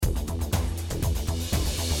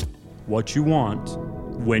what you want,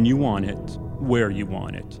 when you want it, where you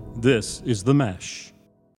want it. This is The Mesh.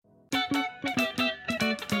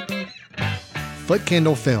 Foot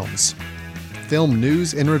Candle Films. Film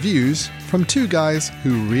news and reviews from two guys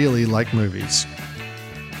who really like movies.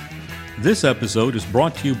 This episode is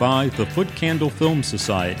brought to you by the Foot Candle Film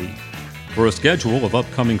Society. For a schedule of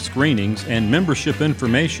upcoming screenings and membership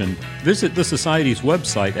information, visit the Society's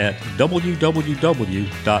website at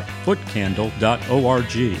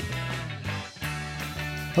www.footcandle.org.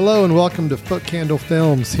 Hello and welcome to Foot Candle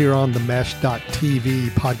Films here on the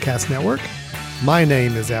Mesh.tv podcast network. My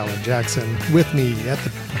name is Alan Jackson. With me at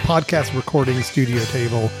the podcast recording studio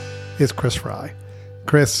table is Chris Fry.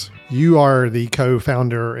 Chris, you are the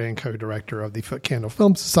co-founder and co-director of the Foot Candle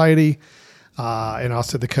Film Society, and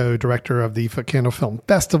also the co-director of the Foot Candle Film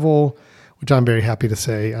Festival, which I'm very happy to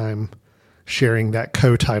say I'm sharing that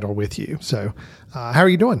co-title with you. So how are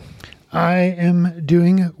you doing? I am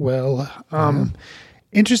doing well.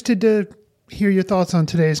 Interested to hear your thoughts on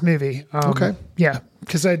today's movie. Okay. Yeah,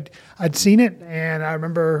 because I'd seen it, and I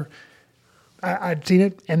remember I'd seen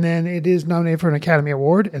it, and then it is nominated for an Academy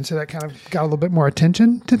Award, and so that kind of got a little bit more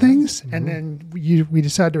attention to things. Mm-hmm. And then we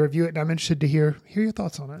decided to review it, and I'm interested to hear your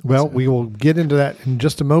thoughts on it. Well, we will get into that in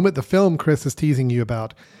just a moment. The film Chris is teasing you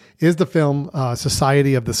about is the film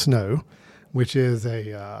Society of the Snow, which is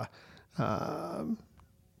a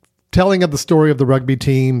telling of the story of the rugby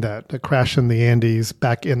team that crashed in the Andes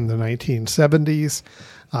back in the 1970s.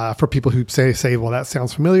 For people who say, well, that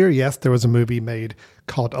sounds familiar. Yes, there was a movie made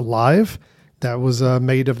called Alive that was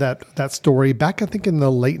made of that story back, I think, in the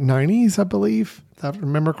late 90s, I believe, if I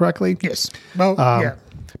remember correctly. Yes. Well, yeah.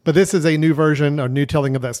 But this is a new version, a new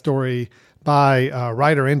telling of that story by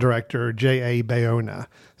writer and director J.A. Bayona.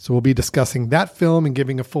 So we'll be discussing that film and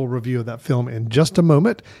giving a full review of that film in just a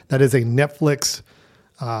moment. That is a Netflix,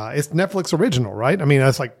 it's Netflix original, right? I mean,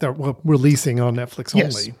 that's like they're releasing on Netflix only.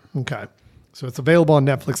 Yes. Okay. So it's available on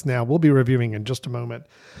Netflix now. We'll be reviewing in just a moment.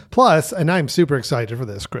 Plus, and I'm super excited for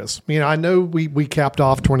this, Chris. I know we capped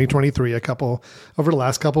off 2023 over the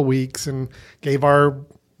last couple weeks and gave our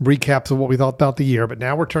recaps of what we thought about the year. But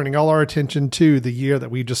now we're turning all our attention to the year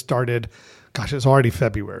that we just started. Gosh, it's already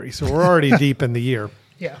February. So we're already deep in the year.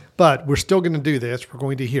 Yeah. But we're still going to do this. We're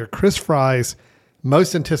going to hear Chris Fry's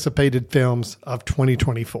most anticipated films of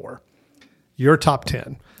 2024. Your top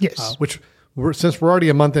 10. Yes. Since we're already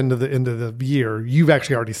a month into the year, you've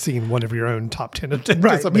actually already seen one of your own top 10 anticipated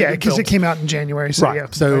right. Yeah, because films. it came out in January. So right. yeah.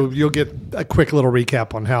 So you'll get a quick little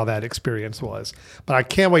recap on how that experience was. But I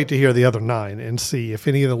can't wait to hear the other 9 and see if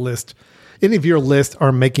any of your lists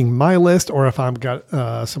are making my list, or if I've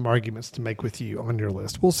got some arguments to make with you on your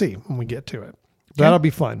list. We'll see when we get to it. That'll be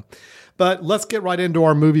fun. But let's get right into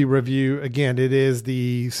our movie review. Again, it is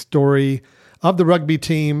the story of the rugby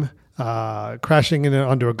team crashing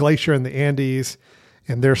onto a glacier in the Andes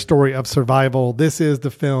and their story of survival. This is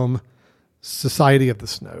the film Society of the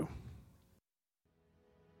Snow.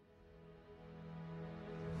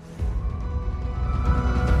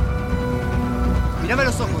 Mírame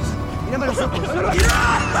los ojos. Mírame los ojos.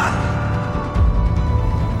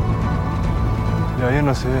 El avión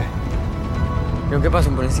no se ve. Y aunque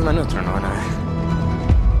pasen por encima nuestro, no van a ver.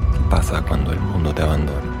 ¿Qué pasa cuando el mundo te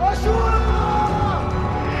abandona?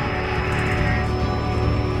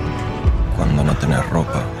 Cuando no tenés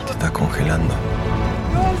ropa, te estás congelando.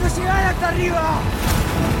 ¡No vamos a llegar hasta arriba!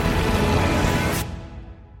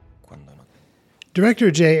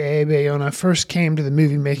 Director J.A. Bayona first came to the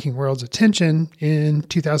movie-making world's attention in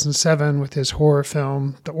 2007 with his horror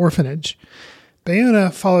film, The Orphanage.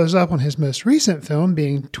 Bayona follows up on his most recent film,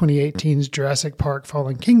 being 2018's Jurassic Park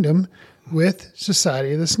Fallen Kingdom, with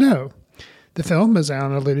Society of the Snow. The film, as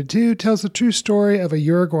Alan alluded to, tells the true story of a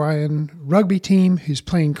Uruguayan rugby team whose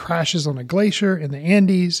plane crashes on a glacier in the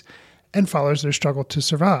Andes and follows their struggle to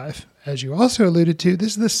survive. As you also alluded to,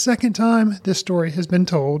 this is the second time this story has been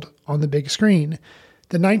told on the big screen.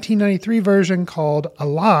 The 1993 version, called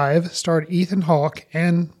Alive, starred Ethan Hawke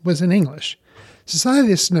and was in English.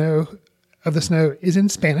 Society of the Snow is in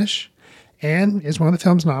Spanish and is one of the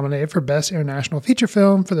films nominated for Best International Feature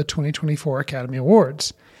Film for the 2024 Academy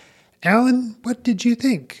Awards. Alan, what did you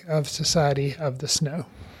think of Society of the Snow?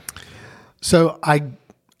 So I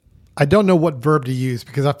don't know what verb to use,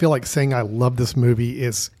 because I feel like saying I love this movie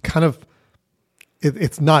is kind of,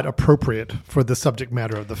 it's not appropriate for the subject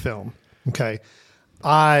matter of the film. Okay.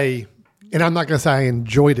 I'm not going to say I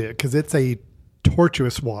enjoyed it, because it's a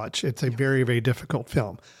tortuous watch. It's a very, very difficult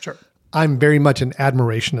film. Sure. I'm very much in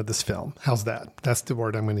admiration of this film. How's that? That's the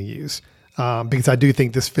word I'm going to use. Because I do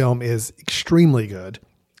think this film is extremely good.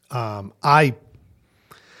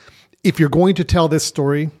 If you're going to tell this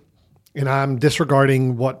story, And I'm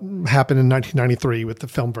disregarding what happened in 1993 with the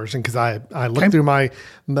film version because I looked through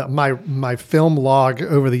my film log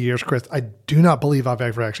over the years, Chris. I do not believe I've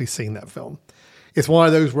ever actually seen that film. It's one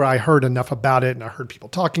of those where I heard enough about it and I heard people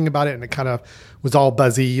talking about it and it kind of was all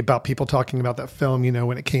buzzy about people talking about that film,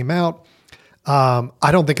 when it came out.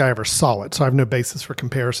 I don't think I ever saw it, so I have no basis for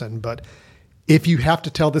comparison. But if you have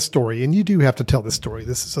to tell this story, and you do have to tell this story,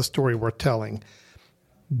 this is a story worth telling.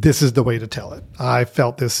 This is the way to tell it. I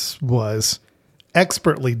felt this was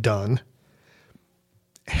expertly done,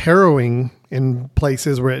 harrowing in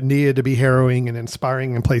places where it needed to be harrowing and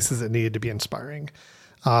inspiring in places it needed to be inspiring.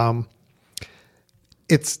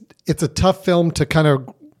 It's a tough film to kind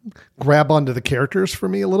of grab onto the characters for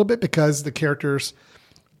me a little bit because the characters,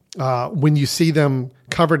 when you see them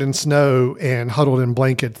covered in snow and huddled in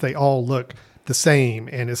blankets, they all look the same,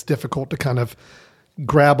 and it's difficult to kind of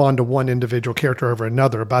grab onto one individual character over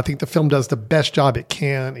another. But I think the film does the best job it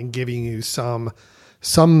can in giving you some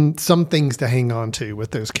things to hang on to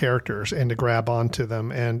with those characters and to grab onto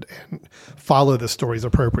them and follow the stories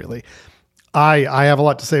appropriately. I have a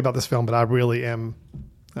lot to say about this film, but I really am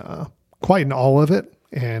quite in awe of it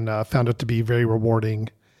and found it to be very rewarding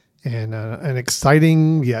and an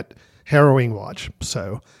exciting yet harrowing watch.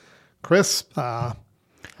 So, Chris, I'm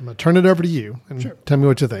going to turn it over to you and tell me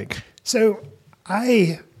what you think. So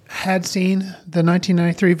I had seen the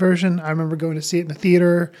 1993 version. I remember going to see it in the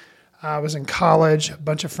theater. I was in college. A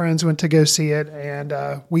bunch of friends went to go see it. And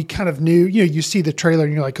we kind of knew, you see the trailer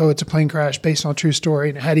and you're like, oh, it's a plane crash based on a true story.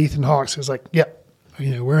 And it had Ethan Hawke. So it was like, yep,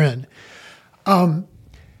 we're in.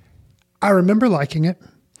 I remember liking it.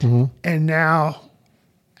 Mm-hmm. And now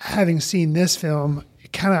having seen this film,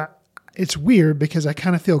 it's weird because I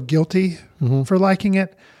kind of feel guilty for liking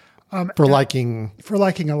it. For liking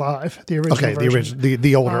Alive, the original version.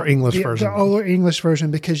 The older English version. The older English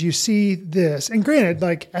version, because you see this, and granted,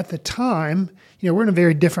 like at the time, we're in a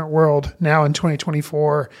very different world now in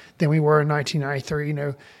 2024 than we were in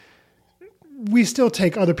 1993. We still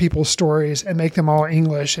take other people's stories and make them all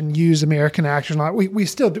English and use American actors. We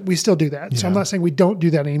still do that. Yeah. So I'm not saying we don't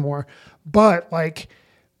do that anymore, but like,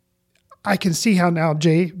 I can see how now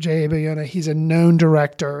J.A. Bayona, he's a known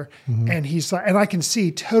director, and he's like, and I can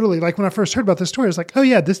see totally, like when I first heard about this story, I was like, oh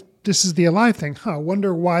yeah, this is the Alive thing. I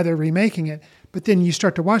wonder why they're remaking it. But then you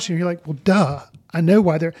start to watch it and you're like, well, duh, I know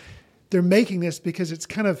why they're making this, because it's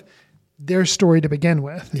kind of their story to begin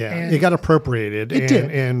with. Yeah, and it got appropriated. It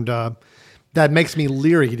did. And that makes me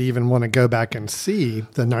leery to even want to go back and see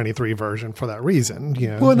the 93 version for that reason.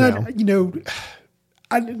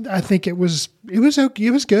 I think it was okay. It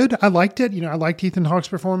was good. I liked it. I liked Ethan Hawke's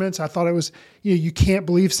performance. I thought it was, you can't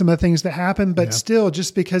believe some of the things that happened, but still,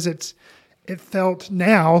 just because it felt,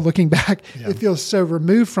 now looking back, it feels so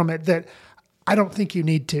removed from it that I don't think you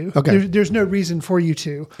need to. Okay. There's no reason for you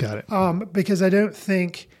to. Got it. Because I don't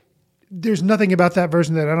think there's nothing about that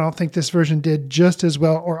version that I don't think this version did just as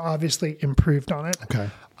well, or obviously improved on it. Okay.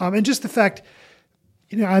 And just the fact,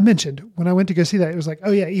 I mentioned when I went to go see that, it was like,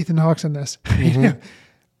 oh yeah, Ethan Hawke's in this.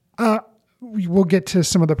 We'll get to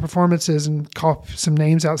some of the performances and call some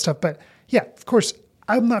names out and stuff. But yeah, of course,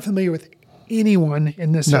 I'm not familiar with anyone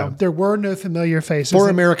in this film. There were no familiar faces. For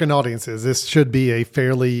American audiences, this should be a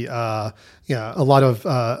fairly, a lot of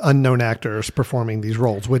unknown actors performing these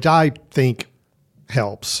roles, which I think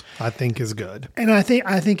helps. I think is good. And I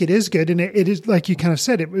think it is good. And it is, like you kind of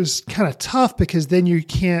said, it was kind of tough because then you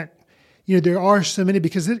can't, there are so many,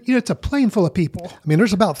 because it's a plane full of people. I mean,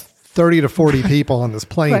 there's about 30 to 40 people on this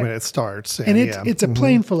plane when it starts. And it's a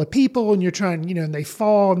plane full of people, and you're trying, and they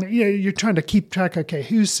fall, and you're trying to keep track. Okay,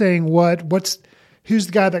 who's saying what? Who's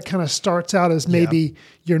the guy that kind of starts out as maybe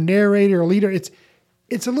your narrator or leader?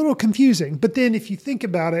 It's a little confusing. But then if you think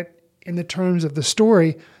about it in the terms of the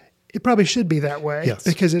story, it probably should be that way. Yes.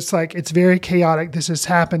 Because it's like, it's very chaotic. This has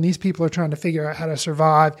happened. These people are trying to figure out how to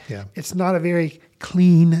survive. Yeah. It's not a very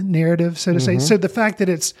clean narrative, so to say. So the fact that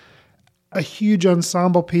it's a huge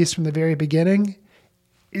ensemble piece from the very beginning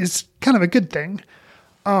is kind of a good thing.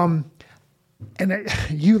 And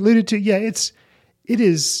you alluded to, it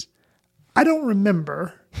is, I don't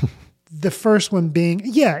remember the first one being,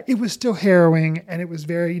 it was still harrowing and it was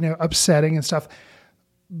very, upsetting and stuff,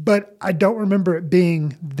 but I don't remember it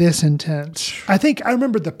being this intense. I think I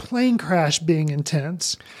remember the plane crash being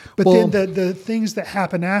intense, but then the things that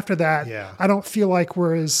happen after that, I don't feel like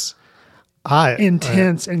were as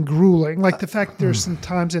intense and grueling. Like the fact there's some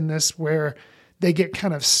times in this where they get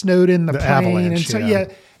kind of snowed in the plane, avalanche, and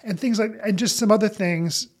so and things like, and just some other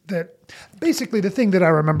things that basically the thing that I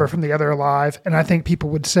remember from the other Alive, and I think people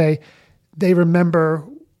would say they remember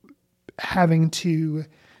having to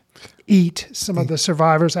eat some of the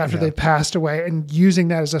survivors after they passed away and using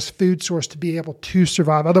that as a food source to be able to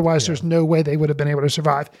survive. Otherwise, there's no way they would have been able to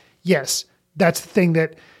survive. Yes, that's the thing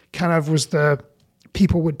that kind of was the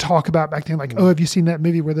people would talk about back then. Like, oh, have you seen that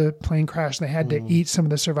movie where the plane crashed and they had to eat some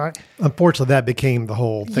of the survivors? Unfortunately, that became the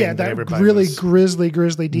whole thing. Yeah, that everybody really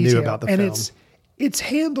grisly detail. knew about the and film. it's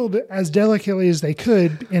handled as delicately as they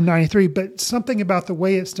could in 93, but something about the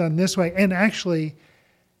way it's done this way, and actually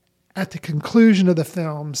at the conclusion of the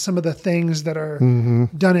film, some of the things that are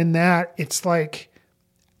done in that, it's like,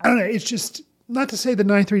 I don't know, it's just, not to say the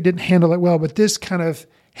 93 didn't handle it well, but this kind of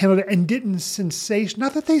handled it and didn't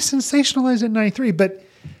not that they sensationalized it in 93, but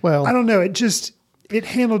I don't know, it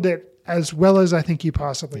handled it as well as I think you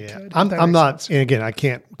possibly could. I'm not, and again, I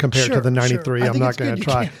can't compare it to the 93. I'm not going to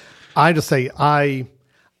try. I just say, I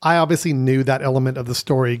obviously knew that element of the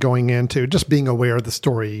story going into just being aware of the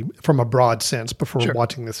story from a broad sense before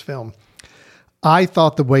watching this film. I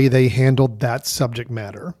thought the way they handled that subject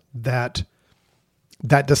matter, that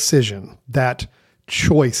decision, that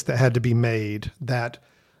choice that had to be made, that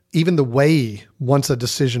even the way once a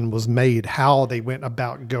decision was made, how they went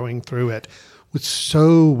about going through it was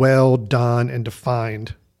so well done and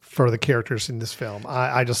defined for the characters in this film.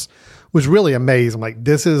 I just was really amazed. I'm like,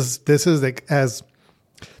 this is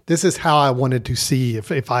how I wanted to see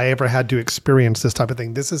if I ever had to experience this type of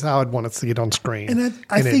thing. This is how I'd want to see it on screen. And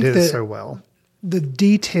I think it did so well. The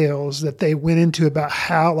details that they went into about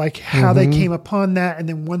how they came upon that, and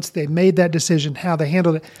then once they made that decision, how they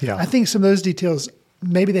handled it. Yeah. I think some of those details,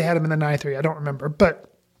 maybe they had them in the 93, I don't remember,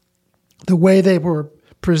 but the way they were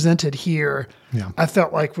presented here, I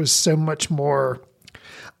felt like was so much more.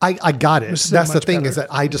 I got it. So That's the thing, better. is that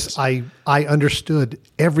I understood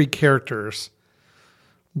every character's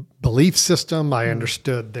belief system. I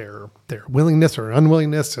understood their willingness or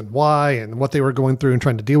unwillingness and why and what they were going through and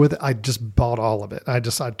trying to deal with it. I just bought all of it. I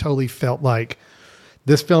totally felt like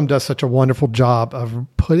this film does such a wonderful job of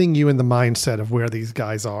putting you in the mindset of where these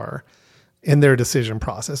guys are in their decision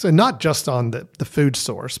process, and not just on the food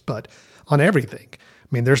source, but on everything. I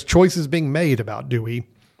mean, there's choices being made about, do we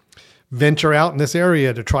venture out in this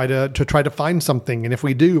area to try to find something? And if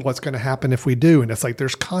we do, what's going to happen if we do? And it's like,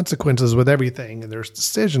 there's consequences with everything, and there's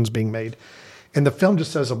decisions being made. And the film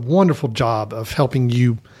just does a wonderful job of helping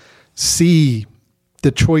you see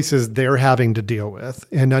the choices they're having to deal with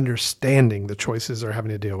and understanding the choices they're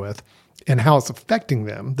having to deal with and how it's affecting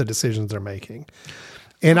them, the decisions they're making.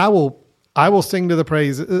 And I will sing to the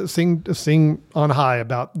praise, sing on high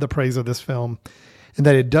about the praise of this film, and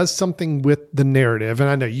that it does something with the narrative. And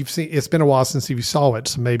I know it's been a while since you saw it,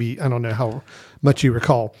 so maybe, I don't know how much you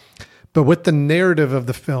recall, but with the narrative of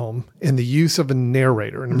the film and the use of a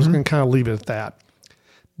narrator, and I'm just going to kind of leave it at that.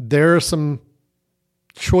 There are some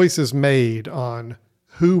choices made on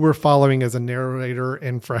who we're following as a narrator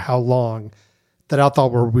and for how long that I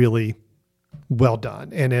thought were really well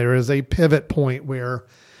done. And there is a pivot point where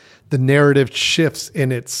the narrative shifts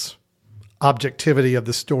in its objectivity of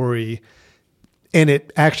the story, and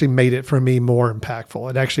it actually made it, for me, more impactful.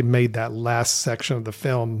 It actually made that last section of the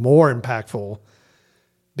film more impactful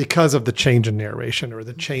because of the change in narration or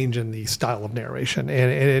the change in the style of narration.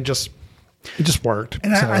 And it just worked.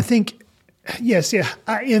 And I think, yes,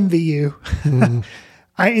 I envy you.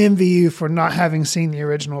 I envy you for not having seen the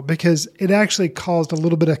original, because it actually caused a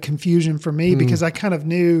little bit of confusion for me, because I kind of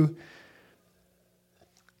knew.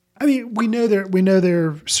 I mean, we know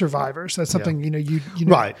they're survivors. That's something, you know.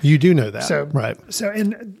 Right. You do know that. So, right. So,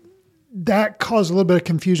 and that caused a little bit of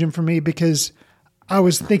confusion for me, because I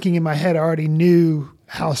was thinking in my head, I already knew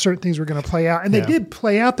how certain things were going to play out, and they did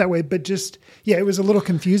play out that way, but just, it was a little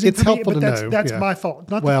confusing. It's for helpful me, to but know. That's my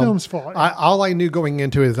fault, not the film's fault. All I knew going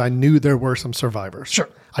into it is I knew there were some survivors. Sure.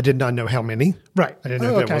 I did not know how many. Right. I didn't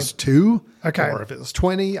know if it was 2 or if it was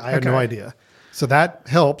 20. I had no idea. So that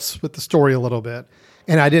helps with the story a little bit.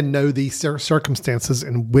 And I didn't know the circumstances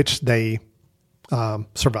in which they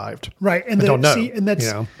survived. Right. And I don't know. And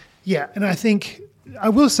that's, and I think, I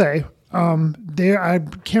will say, I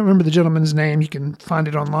can't remember the gentleman's name. You can find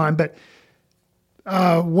it online, but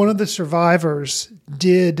one of the survivors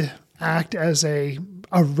did act as a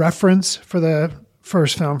reference for the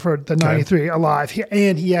first film, for the 93 Alive.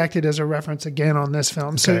 He acted as a reference again on this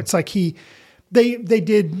film. So it's like they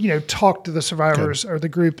did, talk to the survivors or the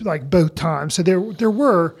group like both times. So there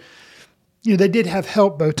were, they did have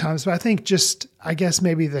help both times, but I think I guess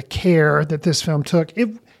maybe the care that this film took,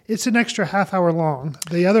 it's an extra half hour long.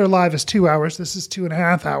 The other Alive is 2 hours. This is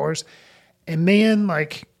 2.5 hours. And man,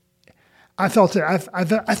 like, I felt it.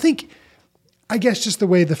 I think I guess just the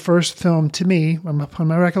way the first film, to me, upon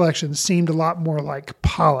my recollection, seemed a lot more like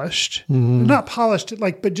polished. Not polished,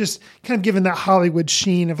 but just kind of given that Hollywood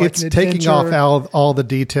sheen of like It's an taking adventure. off all the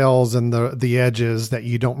details and the edges that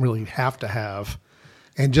you don't really have to have,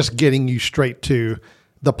 and just getting you straight to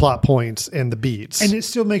the plot points and the beats. And it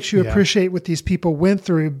still makes you appreciate what these people went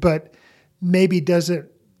through, but maybe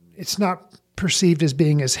it's not perceived as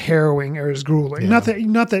being as harrowing or as grueling. Not that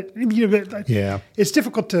it's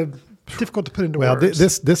difficult to put into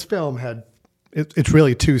words. This film had it's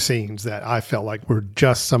really two scenes that I felt like were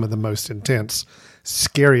just some of the most intense,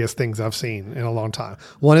 scariest things I've seen in a long time.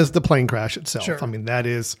 One is the plane crash itself. Sure. I mean, it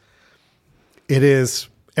is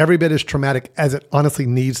every bit as traumatic as it honestly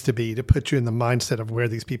needs to be to put you in the mindset of where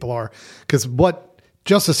these people are. Because what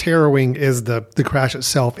just as harrowing is the crash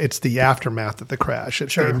itself, it's the aftermath of the crash.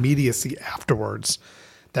 It's the immediacy afterwards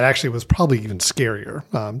that actually was probably even scarier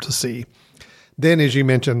to see. Then, as you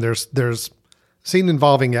mentioned, there's scene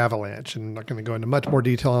involving avalanche, and I'm not going to go into much more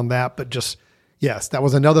detail on that, but just, yes, that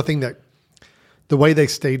was another thing that the way they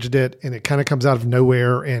staged it, and it kind of comes out of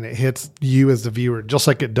nowhere and it hits you as the viewer, just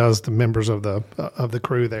like it does the members of the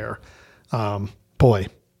crew there. Boy,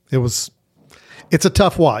 it's a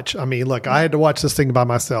tough watch. I mean, look, I had to watch this thing by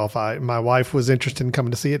myself. My wife was interested in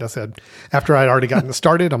coming to see it. I said, after I'd already gotten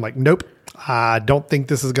started, I'm like, nope, I don't think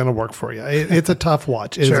this is going to work for you. It's a tough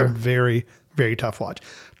watch. It's a very, very tough watch.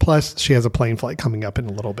 Plus, she has a plane flight coming up in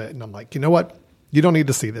a little bit. And I'm like, you know what? You don't need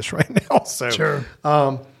to see this right now. So,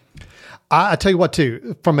 I tell you what,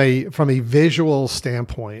 too, from a visual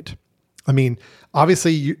standpoint, I mean,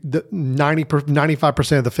 obviously, the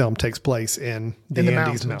 95% of the film takes place in the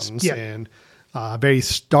Andes Mountains. And very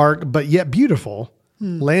stark, but yet beautiful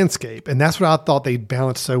landscape. And that's what I thought they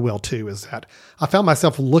balanced so well, too, is that I found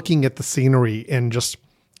myself looking at the scenery and just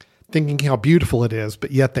thinking how beautiful it is,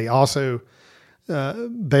 but yet they also,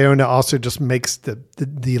 Bayona also just makes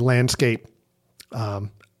the landscape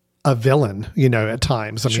a villain, at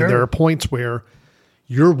times. I mean, there are points where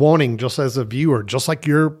you're wanting, just as a viewer, just like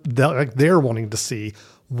they're wanting to see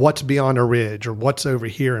what's beyond a ridge or what's over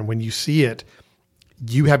here. And when you see it,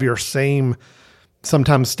 you have your same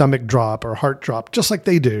sometimes stomach drop or heart drop, just like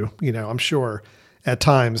they do, I'm sure at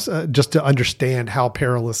times, just to understand how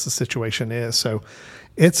perilous the situation is. So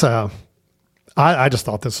it's I just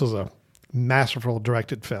thought this was a masterful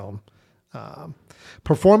directed film.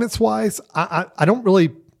 Performance wise, I don't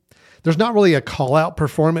really, there's not really a call out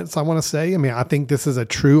performance, I want to say. I mean, I think this is a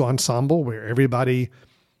true ensemble where everybody's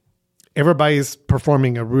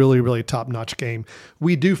performing a really, really top-notch game.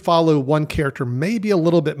 We do follow one character maybe a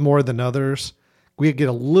little bit more than others. We get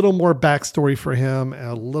a little more backstory for him and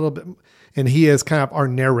a little bit, and he is kind of our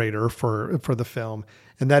narrator for the film.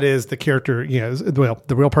 And that is the character,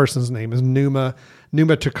 the real person's name is Numa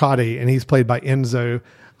Turcotte, and he's played by Enzo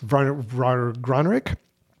Vronarek.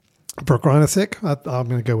 I'm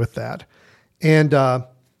going to go with that. And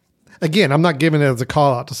again, I'm not giving it as a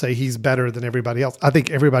call out to say he's better than everybody else. I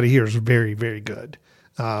think everybody here is very, very good.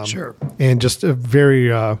 And just a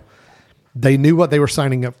very, they knew what they were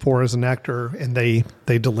signing up for as an actor, and they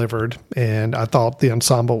delivered. And I thought the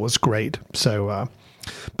ensemble was great. So,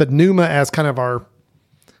 but Numa as kind of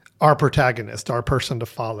our protagonist, our person to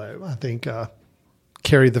follow, I think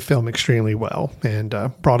carried the film extremely well and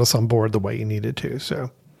brought us on board the way he needed to. So,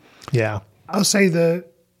 yeah. I'll say the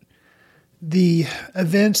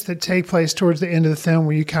events that take place towards the end of the film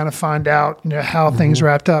where you kind of find out, how things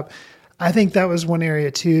wrapped up. I think that was one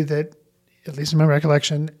area too that, at least in my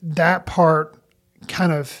recollection, that part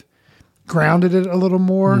kind of grounded it a little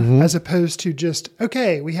more as opposed to just,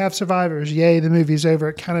 okay, we have survivors. Yay, the movie's over.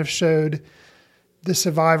 It kind of showed the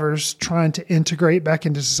survivors trying to integrate back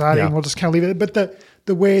into society, and we'll just kind of leave it. But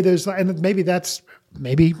the way those, and maybe that's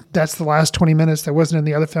the last 20 minutes that wasn't in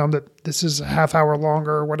the other film, that this is a half hour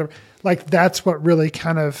longer or whatever. Like, that's what really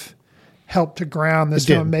kind of helped to ground this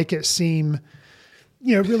film, make it seem,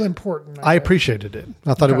 real important. I appreciated it.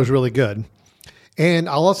 I thought it was really good. And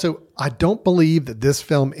I don't believe that this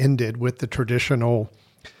film ended with the traditional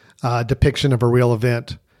depiction of a real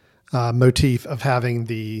event motif of having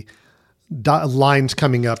the lines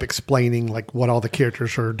coming up explaining like what all the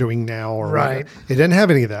characters are doing now or whatever. It didn't have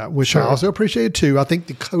any of that, which I also appreciated too. I think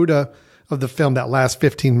the coda of the film, that last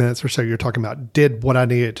 15 minutes or so you're talking about, did what I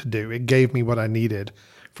needed to do. It gave me what I needed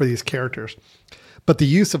for these characters. But the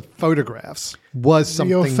use of photographs was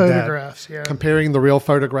something that, comparing the real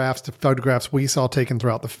photographs to photographs we saw taken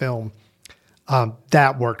throughout the film,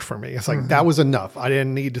 that worked for me. It's like, that was enough. I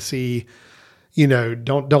didn't need to see,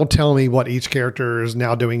 don't tell me what each character is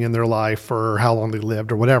now doing in their life or how long they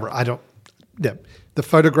lived or whatever. The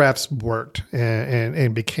photographs worked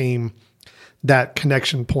and became that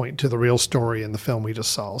connection point to the real story in the film we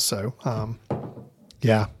just saw. So,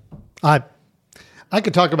 yeah, I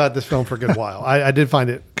could talk about this film for a good while. I did find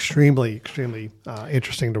it extremely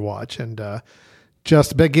interesting to watch. And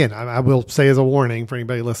but again, I will say as a warning for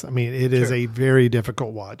anybody listening, I mean, it is a very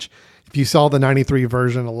difficult watch. If you saw the 93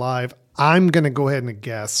 version alive, I'm going to go ahead and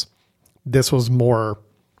guess this was more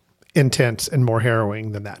intense and more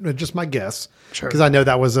harrowing than that. Just my guess. Because I know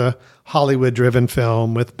that was a Hollywood-driven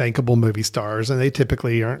film with bankable movie stars, and they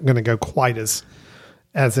typically aren't going to go quite as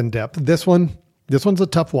in depth. This one's a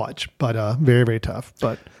tough watch, but very, very tough.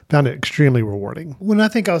 But found it extremely rewarding. When I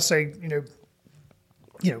think I'll say,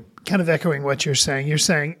 kind of echoing what you're saying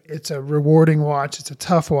it's a rewarding watch, it's a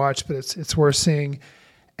tough watch, but it's worth seeing.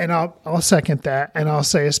 And I'll second that, and I'll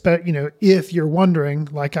say, if you're wondering,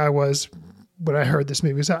 like I was when I heard this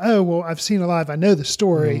movie, I've seen Alive, I know the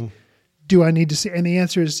story. Do I need to see? And the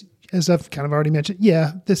answer is, as I've kind of already mentioned,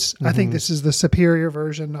 yeah. I think this is the superior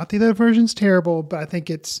version. Not the other version's terrible, but I think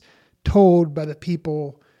it's told by the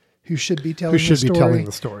people who should be telling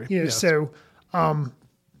the story. Yes. So I'm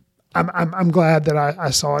glad that I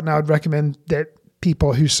saw it, and I would recommend that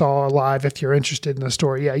people who saw Alive, if you're interested in the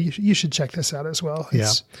story, you should check this out as well.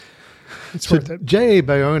 It's worth it. J.A.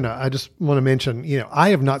 Bayona, I just want to mention, I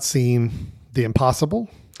have not seen The Impossible.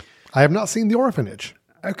 I have not seen The Orphanage.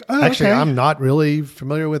 Actually, I'm not really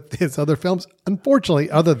familiar with his other films,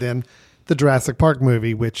 unfortunately, other than the Jurassic Park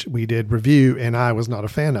movie, which we did review, and I was not a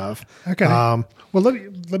fan of. Okay. Well,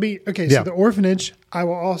 let me. Okay. So The Orphanage, I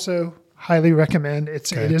will also highly recommend.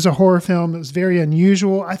 It is a horror film. It's very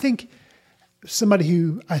unusual. I think somebody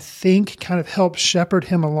who kind of helped shepherd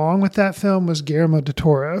him along with that film was Guillermo del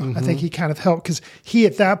Toro. I think he kind of helped because he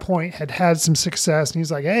at that point had some success, and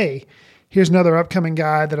he's like, hey, here's another upcoming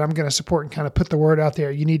guy that I'm going to support and kind of put the word out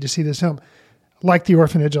there. You need to see this film. Like The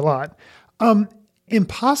Orphanage a lot.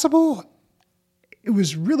 Impossible, it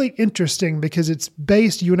was really interesting because it's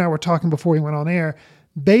based, you and I were talking before we went on air,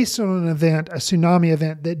 based on an event, a tsunami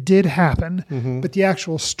event that did happen. But the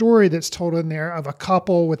actual story that's told in there of a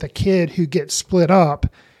couple with a kid who gets split up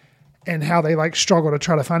and how they struggle to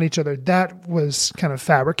try to find each other, that was kind of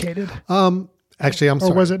fabricated. Actually, I'm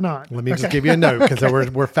sorry. Or was it not? Let me just give you a note because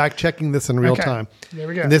we're fact checking this in real time. There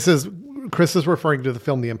we go. And Chris is referring to the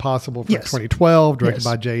film The Impossible from 2012, directed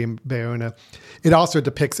by J.A. Bayona. It also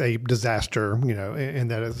depicts a disaster, and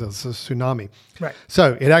that is a tsunami. Right.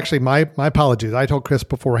 So it actually, my apologies. I told Chris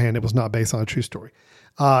beforehand it was not based on a true story.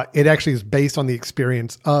 It actually is based on the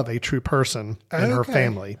experience of a true person and her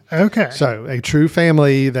family. Okay. So a true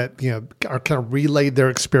family that, are kind of relayed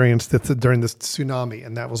their experience during this tsunami.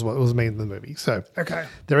 And that was what was made in the movie. So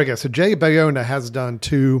there we go. So J.A. Bayona has done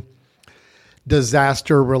 2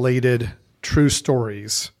 disaster related true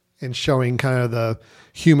stories and showing kind of the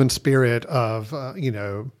human spirit of,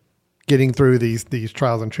 getting through these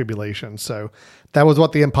trials and tribulations. So that was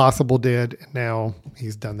what The Impossible did. And now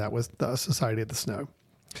he's done that with the Society of the Snow.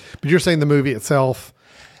 But you're saying the movie itself,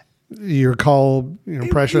 your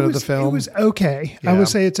impression of the film? It was okay. Yeah. I would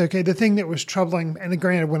say it's okay. The thing that was troubling, and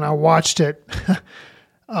granted, when I watched it,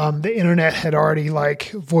 the internet had already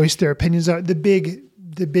voiced their opinions. The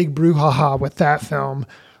big brouhaha with that film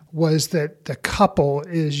was that the couple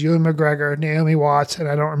is Ewan McGregor, Naomi Watts, and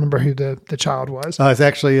I don't remember who the child was. It's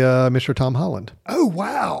actually Mr. Tom Holland. Oh,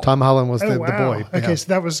 wow. Tom Holland was the boy. Okay, so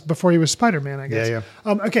that was before he was Spider-Man, I guess. Yeah.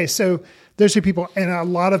 Okay, so there's 2 people, and a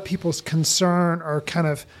lot of people's concern or kind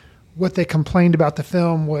of what they complained about the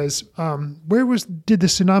film was, did the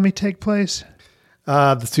tsunami take place?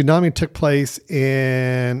 The tsunami took place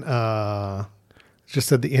in,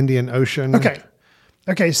 just at the Indian Ocean.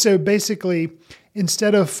 Okay, so basically,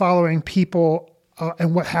 instead of following people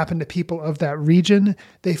and what happened to people of that region,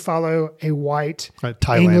 they follow a white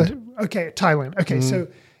Thailand. Thailand. Okay, so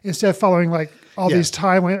instead of following all these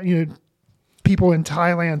Thailand, people in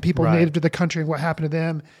Thailand, people native to the country, and what happened to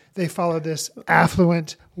them, they follow this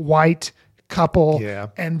affluent white couple,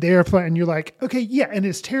 and they're playing. And you're like, okay, and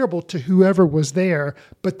it's terrible to whoever was there,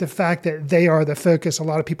 but the fact that they are the focus, a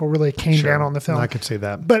lot of people really came down on the film. I could see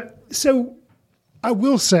that, but so. I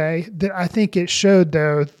will say that I think it showed,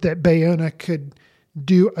 though, that Bayona could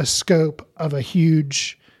do a scope of a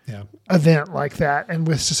huge event like that. And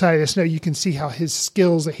with Society of the Snow, you can see how his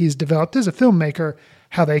skills that he's developed as a filmmaker,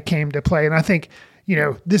 how they came to play. And I think,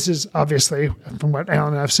 this is obviously, from what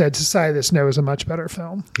Alan and I've said, Society of the Snow is a much better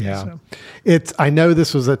film. Yeah. I know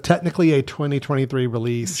this was technically a 2023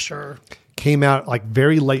 release. Sure. Came out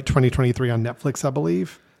very late 2023 on Netflix, I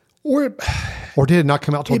believe. Or Or did it not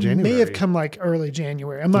come out till January? It may have come like early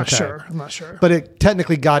January. I'm not Okay. sure. I'm not sure. But it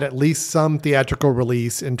technically got at least some theatrical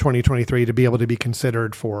release in 2023 to be able to be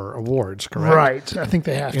considered for awards, correct? Right. I think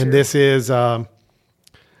they have to. And this is,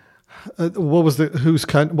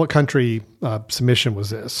 what country submission was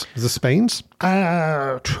this? Was this Spain's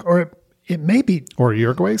or it may be. or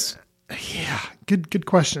Uruguay's? Yeah. Good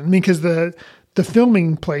question. I mean, because the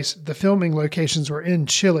filming locations were in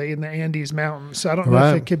Chile in the Andes Mountains. So I don't know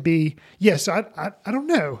Right. if it could be. Yes, I don't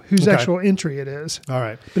know whose Okay. actual entry it is. All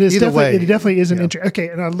right. But it definitely is an yeah. entry. Okay,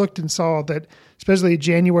 and I looked and saw that especially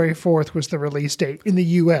January 4th was the release date in the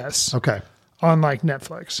U.S. Okay. on like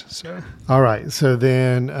Netflix. So All right. So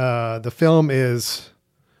then the film is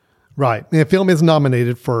right. The film is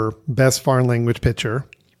nominated for Best Foreign Language Picture,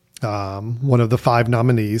 one of the 5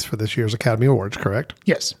 nominees for this year's Academy Awards, correct?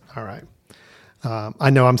 yes, All right. I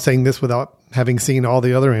know I'm saying this without having seen all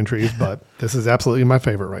the other entries, but this is absolutely my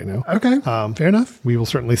favorite right now. okay, fair enough. We will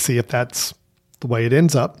certainly see if that's the way it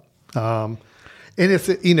ends up. And it's,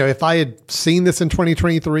 if I had seen this in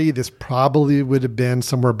 2023, this probably would have been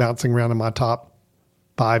somewhere bouncing around in my top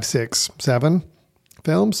 5, 6, 7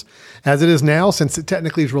 films. As it is now, since it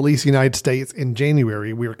technically is released in the United States in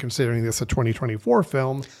January, we are considering this a 2024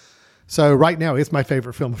 film. So right now, it's my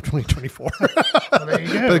favorite film of 2024. Well, there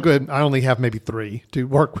you go. But good, I only have maybe 3 to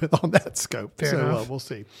work with on that scope. Fair so enough. we'll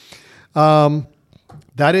see.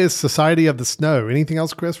 That is Society of the Snow. Anything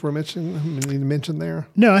else, Chris, we need to mention there?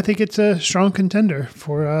 No, I think it's a strong contender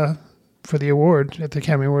for the award at the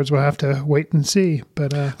Academy Awards. We'll have to wait and see.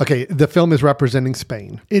 But Okay, the film is representing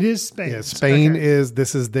Spain. it is Spain. Yeah, Spain Okay.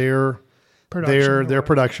 this is their Production their award.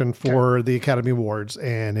 production for the Academy Awards,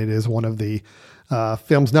 and it is one of the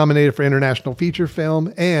films nominated for International Feature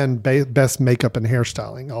Film and Best Makeup and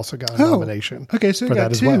Hairstyling. Also got a nomination. Okay, so for we got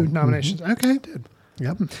that as 2 well. nominations. Okay.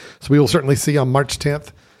 Yep. So we will certainly see on March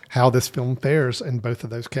 10th how this film fares in both of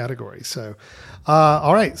those categories. So,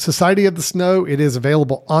 all right, Society of the Snow. It is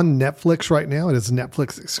available on Netflix right now. It is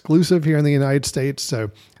Netflix exclusive here in the United States. So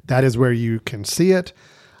that is where you can see it.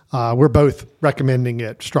 We're both recommending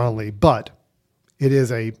it strongly, but it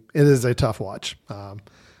is a tough watch. I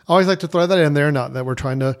always like to throw that in there. Not that we're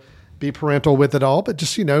trying to be parental with it all, but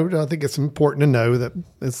just, I think it's important to know that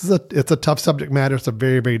it's a tough subject matter. It's a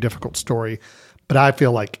very, very difficult story, but I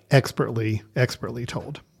feel like expertly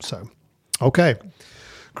told. So, okay.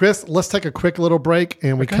 Chris, let's take a quick little break,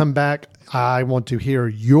 and we come back. I want to hear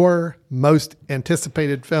your most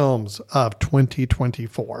anticipated films of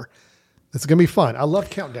 2024. This is going to be fun. I love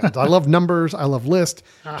countdowns. I love numbers. I love lists.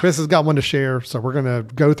 Chris has got one to share, so we're going to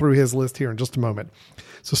go through his list here in just a moment.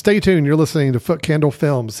 So stay tuned. You're listening to Foot Candle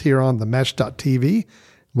Films here on themesh.tv.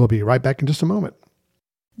 We'll be right back in just a moment.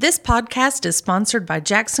 This podcast is sponsored by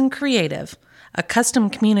Jackson Creative, a custom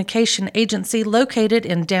communication agency located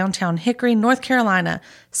in downtown Hickory, North Carolina,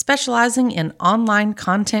 specializing in online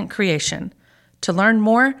content creation. To learn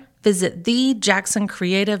more, visit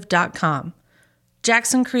thejacksoncreative.com.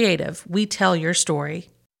 Jackson Creative, we tell your story.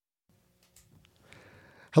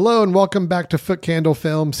 Hello and welcome back to Foot Candle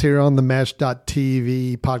Films here on the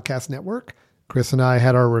Mesh.tv podcast network. Chris and I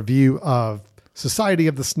had our review of Society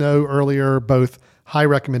of the Snow earlier, both high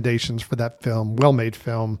recommendations for that film, well-made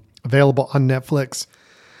film, available on Netflix.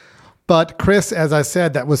 But Chris, as I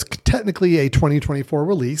said, that was technically a 2024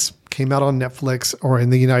 release, came out on Netflix or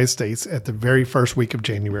in the United States at the very first week of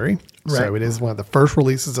January. Right. So it is one of the first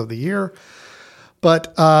releases of the year.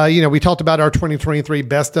 But, we talked about our 2023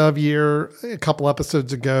 best of year a couple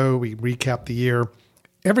episodes ago. We recapped the year.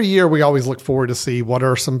 Every year, we always look forward to see what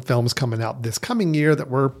are some films coming out this coming year that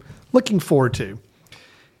we're looking forward to.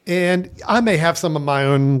 And I may have some of my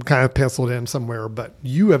own kind of penciled in somewhere, but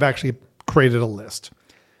you have actually created a list.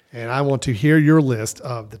 And I want to hear your list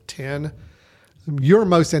of the 10, your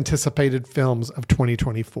most anticipated films of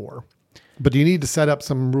 2024. But do you need to set up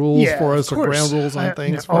some rules for us, of or course. ground rules on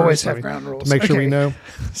things? I always first, have so ground rules to make sure we Okay. know.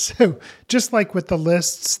 So just like with the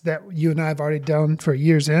lists that you and I have already done for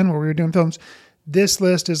years in where we were doing films, this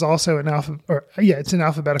list is also it's in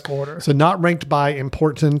alphabetical order. So not ranked by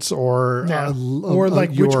importance or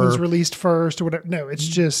Which one's released first or whatever. No, it's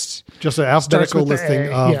just an alphabetical with the listing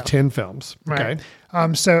A, of yeah. 10 films. right.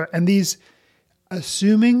 Okay. And these,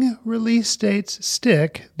 assuming release dates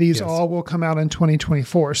stick, these Yes. all will come out in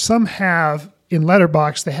 2024. Some have in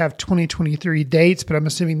Letterboxd, they have 2023 dates, but I'm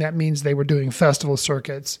assuming that means they were doing festival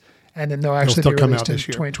circuits, and then they'll actually still be come released out in this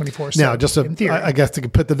year. 2024. Now, So, in theory, I guess to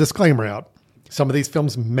put the disclaimer out, some of these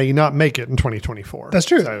films may not make it in 2024. That's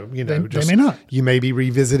true. So, They may not. You may be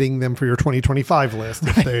revisiting them for your 2025 list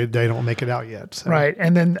if they don't make it out yet. So. right.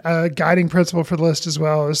 And then a guiding principle for the list as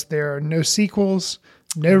well is there are no sequels,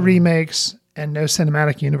 no remakes, and no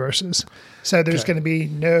cinematic universes. So there's going to be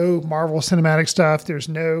no Marvel cinematic stuff. There's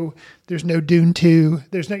no Dune 2.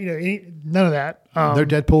 There's no, none of that. No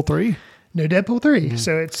Deadpool 3? No Deadpool 3.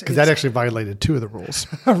 So it's Because that actually violated two of the rules.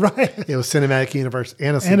 right. It was cinematic universe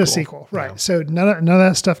and a sequel. And a sequel, right. Yeah. So none of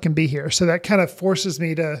that stuff can be here. So that kind of forces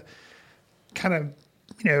me to kind of,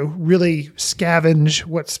 really scavenge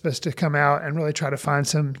what's supposed to come out and really try to find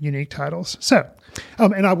some unique titles. So,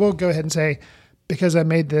 and I will go ahead and say, because I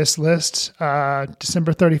made this list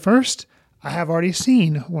December 31st, I have already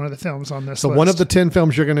seen one of the films on this list. So one of the 10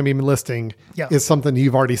 films you're going to be listing Yeah. is something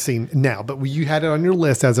you've already seen now, but you had it on your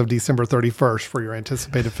list as of December 31st for your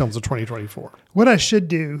anticipated films of 2024. What I should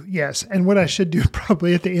do, yes, and what I should do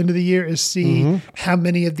probably at the end of the year is see how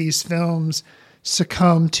many of these films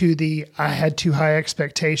succumb to I had too high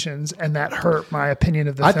expectations, and that hurt my opinion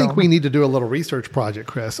of the film. I think we need to do a little research project,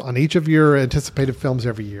 Chris, on each of your anticipated films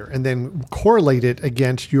every year, and then correlate it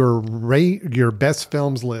against your best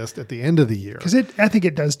films list at the end of the year. Because I think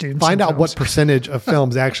it does doom. Find some out what films. percentage of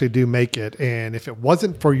films actually do make it, and if it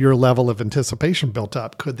wasn't for your level of anticipation built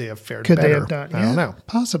up, could they have fared Could better? they have done? I don't know.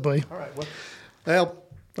 Possibly. All right. Well,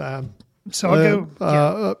 So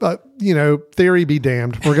I'll go. theory be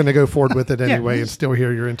damned. We're going to go forward with it Yeah. anyway and still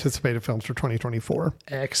hear your anticipated films for 2024.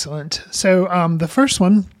 Excellent. So the first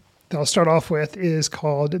one that I'll start off with is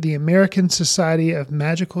called The American Society of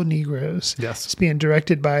Magical Negroes. Yes. It's being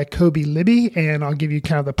directed by Kobe Libby, and I'll give you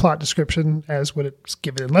kind of the plot description as what it's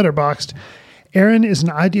given in Letterboxd. Aaron is an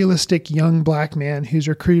idealistic young black man who's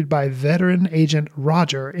recruited by veteran agent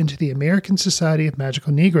Roger into the American Society of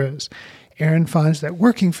Magical Negroes. Aaron finds that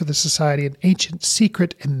working for the society, an ancient,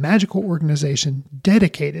 secret, and magical organization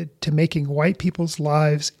dedicated to making white people's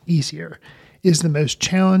lives easier, is the most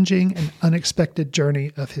challenging and unexpected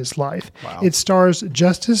journey of his life. Wow. It stars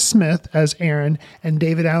Justice Smith as Aaron, and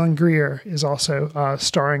David Alan Grier is also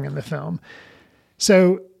starring in the film.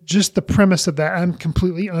 So just the premise of that, I'm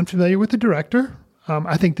completely unfamiliar with the director.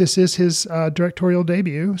 I think this is his directorial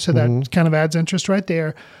debut, so that kind of adds interest right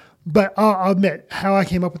there. But I'll admit, how I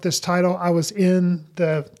came up with this title, I was in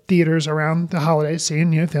the theaters around the holidays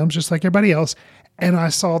seeing films just like everybody else, and I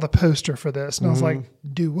saw the poster for this, and I was like,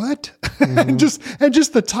 do what? and just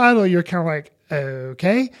the title, you're kind of like,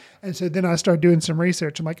 okay. And so then I started doing some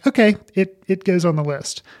research. I'm like, okay, it goes on the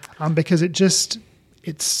list because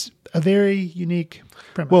it's a very unique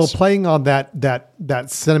premise. Well, playing on that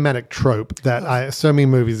cinematic trope that so many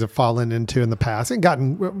movies have fallen into in the past and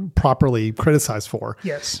gotten properly criticized for,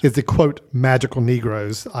 Yes. is the quote magical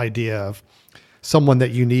Negroes idea of someone that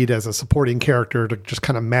you need as a supporting character to just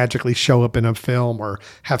kind of magically show up in a film or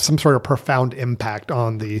have some sort of profound impact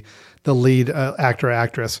on the lead actor or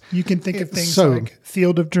actress. You can think of things So- like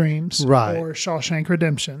Field of Dreams Right. or Shawshank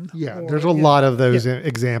Redemption. Yeah, or, there's a lot of those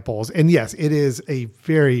examples. And yes, it is a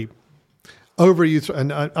very overused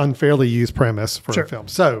and unfairly used premise for Sure. a film.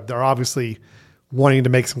 So they're obviously wanting to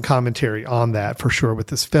make some commentary on that for sure with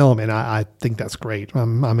this film. And I think that's great.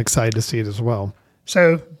 I'm excited to see it as well.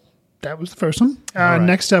 So that was the first one. right.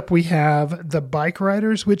 Next up, we have The Bike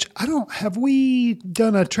Riders, which have we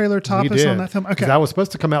done a trailer We topic did. on that film? 'Cause Okay. that was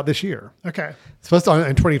supposed to come out this year. Okay. It's supposed to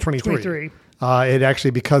in 2023. 23. It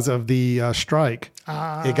actually, because of the strike,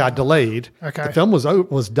 it got delayed. Okay. The film was done.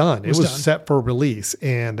 It was done. set for release,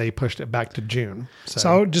 and they pushed it back to June. So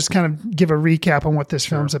I'll just kind of give a recap on what this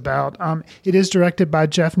film's about. It is directed by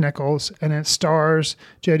Jeff Nichols, and it stars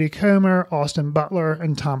Jodie Comer, Austin Butler,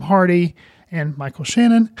 and Tom Hardy, and Michael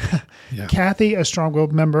Shannon. Kathy, a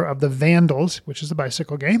strong-willed member of the Vandals, which is the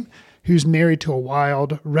bicycle game, who's married to a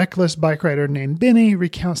wild, reckless bike rider named Benny,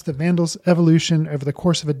 recounts the Vandals' evolution over the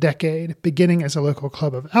course of a decade, beginning as a local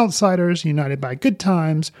club of outsiders united by good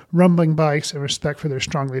times, rumbling bikes, and respect for their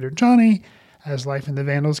strong leader Johnny. As life in the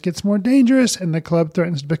Vandals gets more dangerous and the club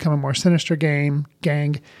threatens to become a more sinister gang,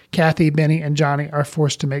 Kathy, Benny, and Johnny are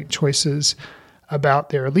forced to make choices about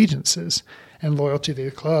their allegiances and loyalty to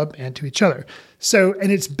the club and to each other. So,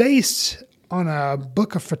 and it's based on a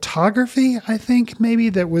book of photography, I think maybe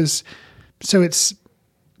that was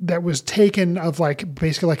taken of like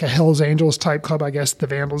basically like a Hell's Angels type club, I guess the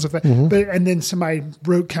Vandals of that. But and then somebody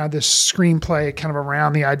wrote kind of this screenplay kind of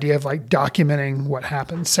around the idea of like documenting what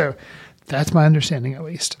happened. So that's my understanding at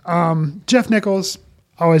least. Jeff Nichols,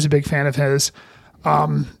 always a big fan of his.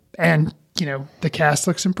 And the cast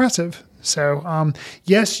looks impressive. So,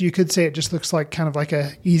 yes, you could say it just looks like kind of like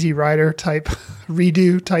a Easy Rider type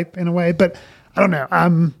redo type in a way, but I don't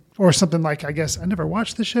know. Or something like, I guess I never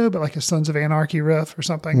watched the show, but like a Sons of Anarchy riff or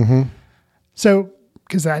something. So,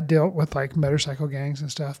 cause that dealt with like motorcycle gangs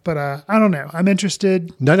and stuff, but, I don't know. I'm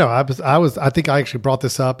interested. No, I think I actually brought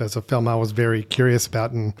this up as a film I was very curious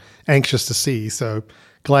about and anxious to see. So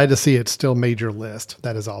glad to see it still made your list.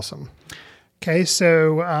 That is awesome. Okay,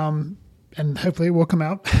 so and hopefully it will come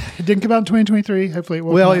out. It didn't come out in 2023. Hopefully it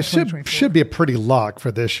will. Well, come out it in 2024. should be a pretty lock for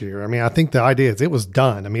this year. I mean, I think the idea is it was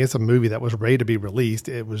done. I mean, it's a movie that was ready to be released.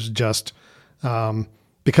 It was just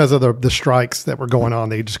because of the strikes that were going on,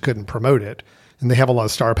 they just couldn't promote it. And they have a lot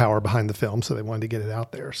of star power behind the film, so they wanted to get it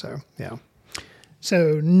out there. So, yeah.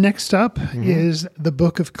 So next up is The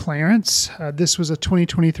Book of Clarence. This was a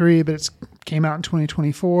 2023, but it came out in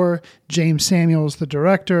 2024. James Samuels, the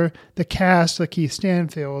director. The cast, Lakeith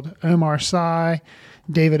Stanfield, Omar Sy,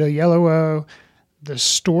 David Oyelowo. The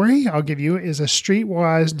story, I'll give you, is a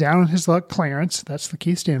streetwise, down-on-his-luck Clarence, that's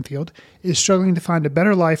Lakeith Stanfield, is struggling to find a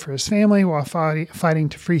better life for his family while fighting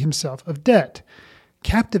to free himself of debt.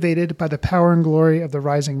 Captivated by the power and glory of the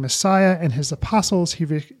rising Messiah and his apostles,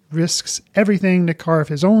 he risks everything to carve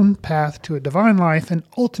his own path to a divine life and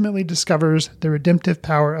ultimately discovers the redemptive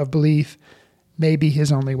power of belief may be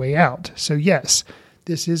his only way out. So yes,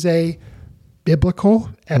 this is a biblical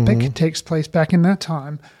epic. It takes place back in that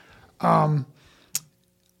time.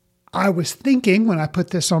 I was thinking when I put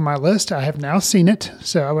this on my list, I have now seen it,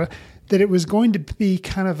 so that it was going to be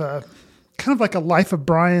kind of like a Life of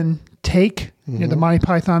Brian take, you know, the Monty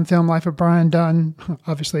Python film Life of Brian, done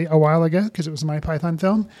obviously a while ago because it was a Monty Python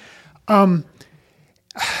film. It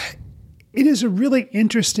is a really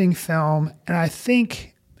interesting film, and I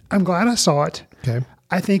think I'm glad I saw it. Okay.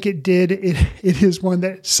 I think it is one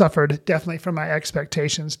that suffered definitely from my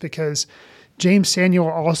expectations because James Samuel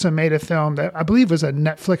also made a film that I believe was a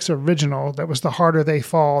Netflix original that was The Harder They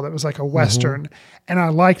Fall, that was like a Western. And I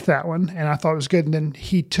liked that one and I thought it was good. And then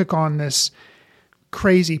he took on this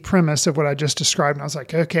crazy premise of what I just described. And I was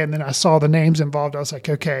like, okay. And then I saw the names involved. I was like,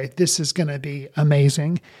 okay, this is going to be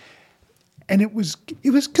amazing. And it was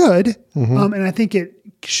good. And I think it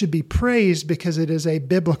should be praised because it is a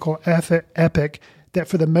biblical epic that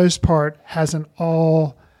for the most part has an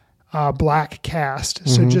all black cast.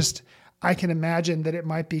 So just, I can imagine that it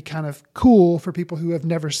might be kind of cool for people who have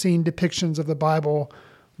never seen depictions of the Bible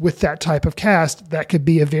with that type of cast. That could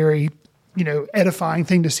be a very, edifying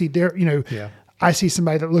thing to see there. I see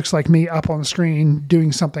somebody that looks like me up on the screen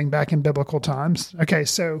doing something back in biblical times. Okay,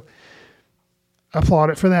 so applaud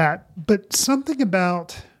it for that. But something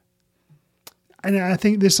about, and I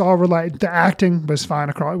think this all related, the acting was fine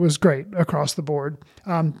it was great across the board.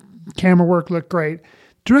 Camera work looked great.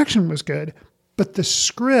 Direction was good. But the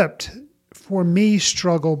script, for me,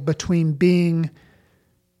 struggled between being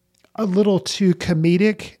a little too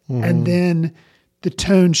comedic and then the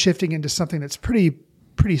tone shifting into something that's pretty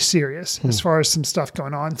serious as far as some stuff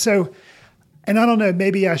going on. So, and I don't know,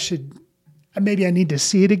 maybe I need to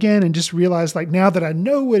see it again and just realize, like, now that I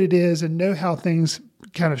know what it is and know how things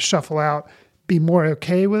kind of shuffle out, be more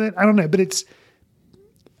okay with it. I don't know, but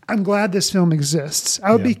I'm glad this film exists.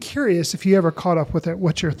 I would be curious if you ever caught up with it,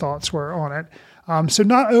 what your thoughts were on it. So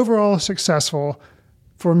not overall successful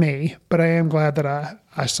for me, but I am glad that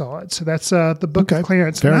I saw it. So that's The Book of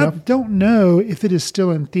Clarence. Fair enough. I don't know if it is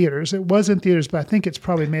still in theaters. It was in theaters, but I think it's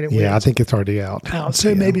probably made it. Yeah, I think it's already out.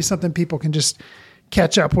 So maybe something people can just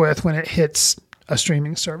catch up with when it hits a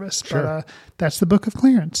streaming service. Sure. But that's The Book of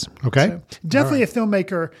Clarence. Okay. So definitely a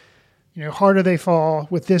filmmaker, Harder They Fall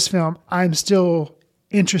with this film. I'm still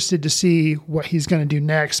interested to see what he's going to do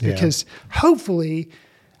next because hopefully,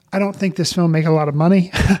 I don't think this film make a lot of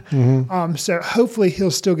money. So hopefully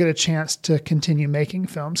he'll still get a chance to continue making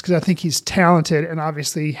films because I think he's talented and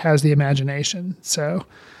obviously has the imagination. So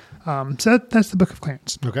that's The Book of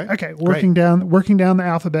Clarence. Okay. Working down the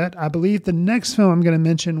alphabet. I believe the next film I'm going to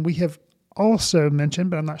mention, we have also mentioned,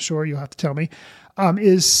 but I'm not sure, you'll have to tell me,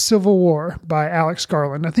 is Civil War by Alex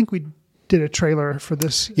Garland. I think we did a trailer for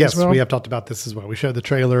this as well. Yes, we have talked about this as well. We showed the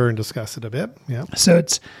trailer and discussed it a bit. Yeah. So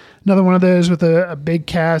it's another one of those with a big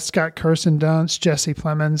cast. It's got Kirsten Dunst, Jesse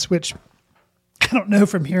Plemons, which I don't know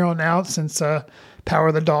from here on out, since Power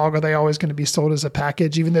of the Dog, are they always going to be sold as a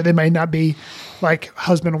package, even though they may not be like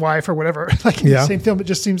husband, wife, or whatever, like in the same film. It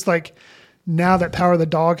just seems like now that Power of the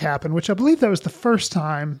Dog happened, which I believe that was the first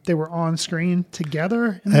time they were on screen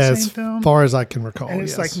together in the same film. As far as I can recall, and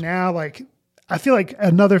it's like now, like, I feel like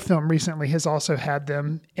another film recently has also had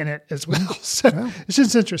them in it as well. So it's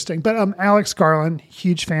just interesting. But Alex Garland,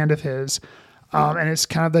 huge fan of his. And it's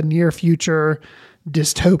kind of the near future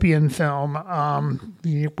dystopian film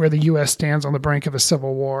where the U.S. stands on the brink of a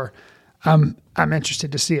civil war. I'm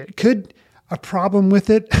interested to see it. A problem with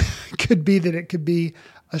it could be that it could be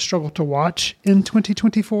a struggle to watch in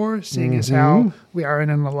 2024, seeing as how we are in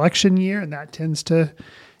an election year, and that tends to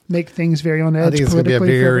make things very on edge. I think it's going to be a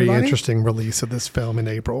politically for very everybody. interesting release of this film in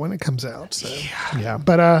April when it comes out. So, yeah.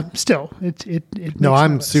 But still, it No, makes my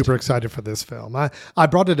I'm list. super excited for this film. I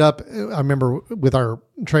brought it up, I remember, with our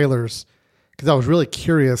trailers, because I was really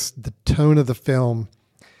curious, the tone of the film.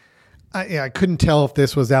 I couldn't tell if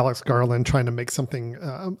this was Alex Garland trying to make something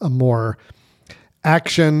a more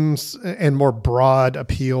actions and more broad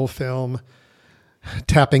appeal film,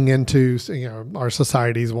 tapping into our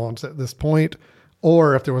society's wants at this point,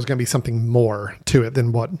 or if there was going to be something more to it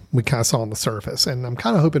than what we kind of saw on the surface. And I'm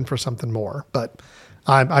kind of hoping for something more, but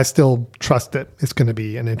I still trust that it's going to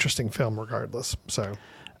be an interesting film regardless. So,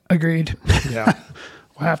 Agreed. yeah.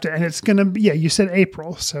 We'll have to, and it's going to be, you said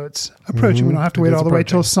April, so it's approaching. We don't have to It wait is all the way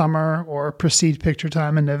till approaching. summer or Prestige Picture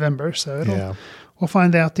Time in November. So Yeah. we'll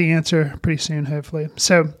find out the answer pretty soon, hopefully.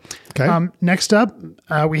 So Okay. next up,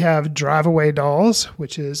 we have Drive Away Dolls,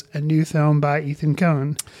 which is a new film by Ethan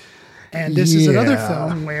Coen. And this is another Yeah.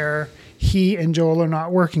 film where he and Joel are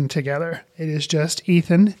not working together. It is just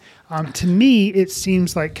Ethan. To me, it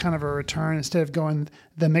seems like kind of a return instead of going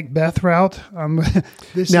the Macbeth route.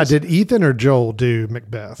 Now, did Ethan or Joel do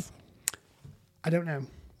Macbeth? I don't know.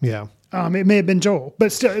 Yeah. It may have been Joel,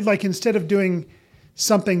 but still, like instead of doing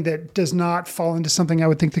something that does not fall into something I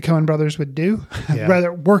would think the Coen brothers would do, Yeah.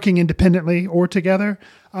 rather working independently or together,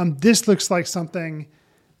 this looks like something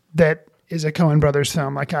that is a Coen brothers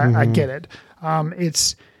film. Like I get it.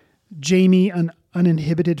 It's Jamie, an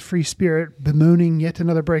uninhibited free spirit, bemoaning yet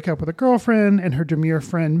another breakup with a girlfriend, and her demure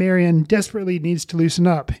friend Marion desperately needs to loosen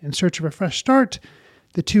up. In search of a fresh start,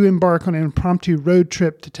 the two embark on an impromptu road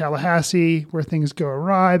trip to Tallahassee, where things go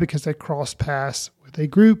awry because they cross paths with a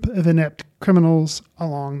group of inept criminals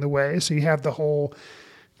along the way. So you have the whole,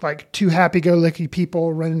 like, two happy-go-lucky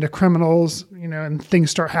people run into criminals, and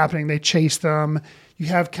things start happening. They chase them. You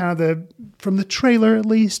have kind of from the trailer at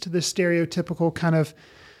least, the stereotypical kind of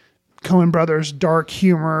Coen brothers dark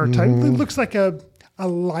humor type. It looks like a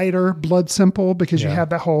lighter Blood Simple because you have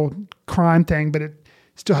that whole crime thing, but it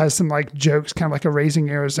still has some like jokes, kind of like a Raising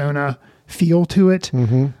Arizona feel to it.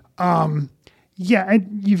 And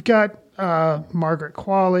you've got Margaret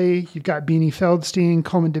Qualley, you've got Beanie Feldstein,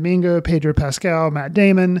 Coleman Domingo, Pedro Pascal, Matt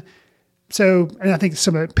Damon. So, and I think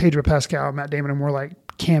some of Pedro Pascal and Matt Damon are more like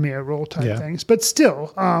cameo role type things, but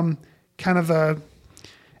still kind of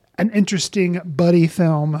an interesting buddy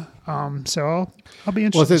film. So I'll be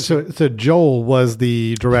interested. Well, so Joel was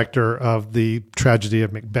the director of the Tragedy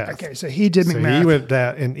of Macbeth. Okay, so he did So Macbeth. he went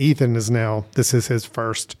that, and Ethan is now, this is his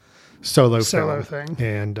first solo film. thing.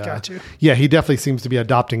 And Got you. yeah, he definitely seems to be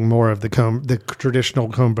adopting more of the traditional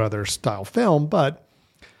Coen Brothers style film, but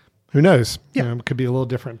who knows? Yeah. It could be a little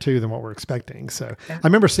different too than what we're expecting. So I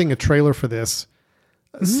remember seeing a trailer for this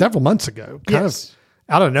several months ago, kind of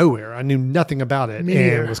out of nowhere. I knew nothing about it Me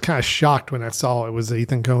neither. and was kind of shocked when I saw it was an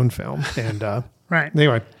Ethan Coen film. And Right.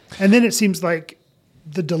 anyway, And then it seems like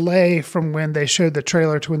the delay from when they showed the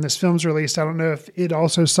trailer to when this film's released, I don't know if it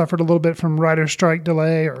also suffered a little bit from writer's strike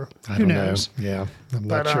delay or I who don't knows. know. Yeah, I'm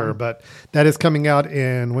not But, sure, but that is coming out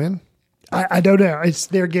in when? I don't know. It's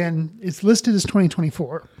there again. It's listed as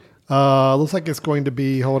 2024. Looks like it's going to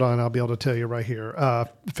be, hold on, I'll be able to tell you right here.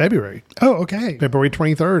 February. Oh, okay. February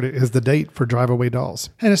 23rd is the date for Drive Away Dolls.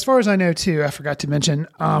 And as far as I know, too, I forgot to mention,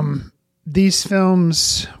 these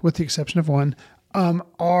films, with the exception of one,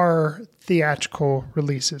 are theatrical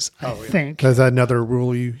releases, I think. Is that another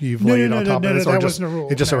rule you've No, laid no, on no, top no, of no, this? that Or just, wasn't a rule.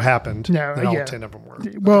 it just so No. happened No, that all yeah. 10 of them were.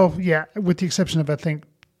 Well, yeah, with the exception of, I think,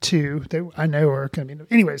 two that I know are going to be.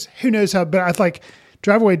 Anyways, who knows how, but I like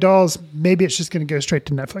Drive Away Dolls, maybe it's just going to go straight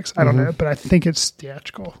to Netflix. I don't know, but I think it's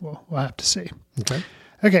theatrical. We'll have to see. Okay.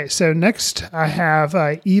 Okay, so next I have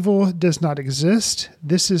Evil Does Not Exist.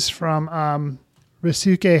 This is from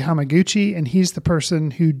Ryusuke Hamaguchi, and he's the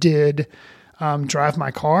person who did Drive My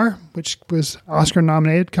Car, which was Oscar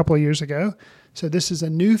nominated a couple of years ago. So this is a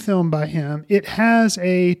new film by him. It has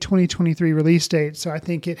a 2023 release date, so I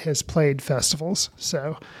think it has played festivals.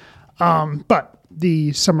 So, but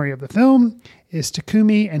the summary of the film is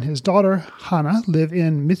Takumi and his daughter Hana live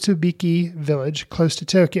in Mitsubiki Village close to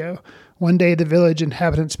Tokyo. One day, the village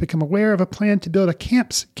inhabitants become aware of a plan to build a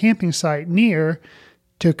camping site near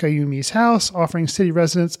Takayumi's house, offering city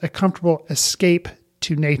residents a comfortable escape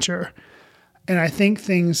to nature. And I think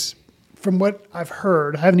things, from what I've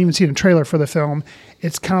heard, I haven't even seen a trailer for the film,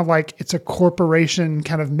 it's kind of like it's a corporation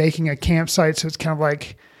kind of making a campsite. So it's kind of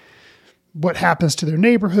like what happens to their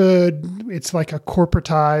neighborhood. It's like a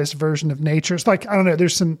corporatized version of nature. It's like, I don't know,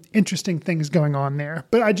 there's some interesting things going on there.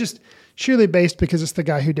 But I just, surely based because it's the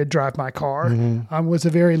guy who did Drive My Car, was a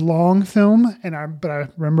very long film, but I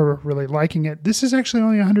remember really liking it. This is actually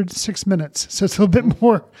only 106 minutes, so it's a little bit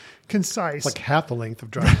more concise. Like half the length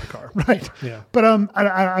of Driving the Car. Right. Yeah. But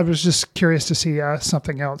I was just curious to see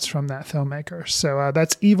something else from that filmmaker. So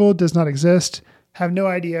that's Evil Does Not Exist. Have no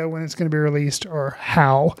idea when it's going to be released or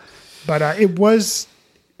how. But it was,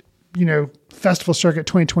 Festival Circuit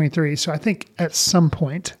 2023. So I think at some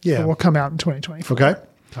point it will come out in 2024. Okay.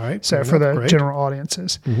 All right. So for the general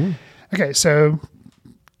audiences. Okay. So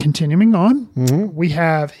continuing on, we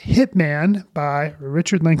have Hitman by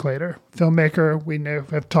Richard Linklater, filmmaker we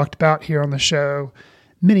have talked about here on the show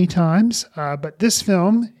many times. But this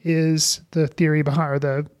film is the theory behind, or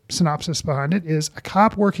the synopsis behind it is a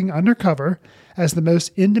cop working undercover as the most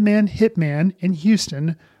in-demand hitman in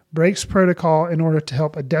Houston breaks protocol in order to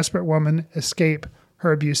help a desperate woman escape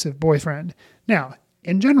her abusive boyfriend. Now,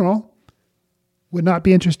 in general, would not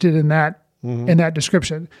be interested in that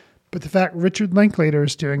description. But the fact Richard Linklater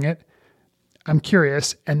is doing it, I'm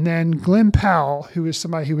curious. And then Glenn Powell, who is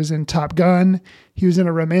somebody who was in Top Gun. He was in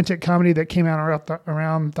a romantic comedy that came out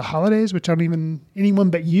around the holidays, which Anyone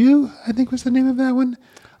But You, I think was the name of that one.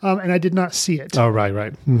 And I did not see it. Oh, right.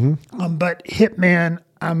 But Hitman,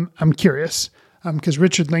 I'm curious. Because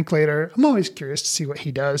Richard Linklater, I'm always curious to see what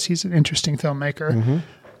he does. He's an interesting filmmaker.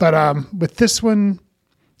 But with this one,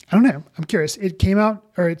 I don't know. I'm curious. It came out,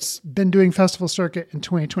 or it's been doing festival circuit in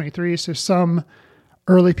 2023. So some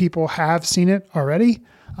early people have seen it already.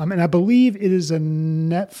 And I believe it is a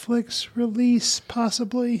Netflix release,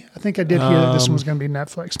 possibly. I think I did hear that this one was going to be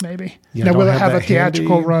Netflix, maybe. Yeah, now, will it have a that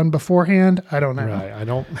theatrical handy. run beforehand? I don't know. Right. I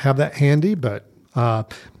don't have that handy, but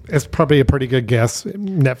it's probably a pretty good guess.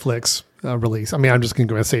 Netflix release. I mean, I'm just going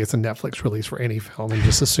to say it's a Netflix release for any film and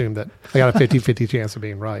just assume that I got a 50-50 chance of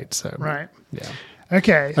being right. So Right. Yeah.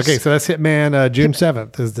 Okay. Okay, so that's Hitman. June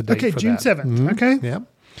 7th is the date for that. Okay, June 7th. Okay.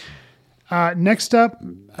 Yeah. Next up,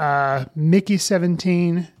 Mickey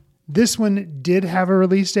 17. This one did have a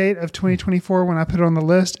release date of 2024 when I put it on the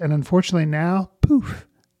list, and unfortunately now, poof,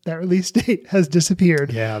 that release date has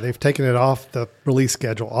disappeared. Yeah, they've taken it off the release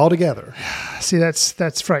schedule altogether. See,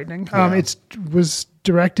 that's frightening. It was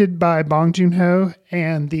directed by Bong Joon-ho,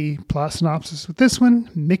 and the plot synopsis with this one,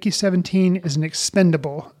 Mickey 17 is an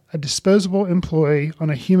expendable, a disposable employee on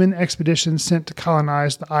a human expedition sent to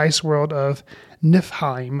colonize the ice world of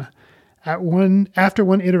Niflheim. After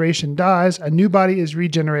one iteration dies, a new body is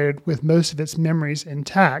regenerated with most of its memories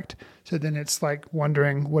intact. So then it's like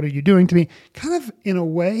wondering, what are you doing to me? Kind of in a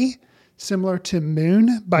way similar to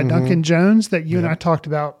Moon by Duncan Jones that you and I talked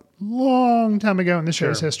about long time ago in the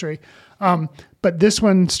show's history. But this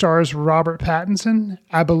one stars Robert Pattinson,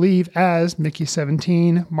 I believe, as Mickey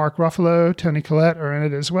 17. Mark Ruffalo, Toni Collette are in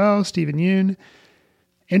it as well. Stephen Yeun.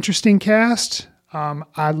 Interesting cast.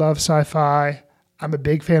 I love sci-fi. I'm a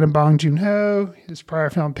big fan of Bong Joon-ho. His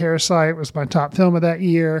prior film, Parasite, was my top film of that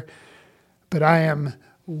year. But I am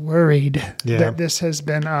worried that this has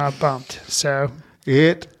been bumped. So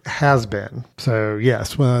It has been. So,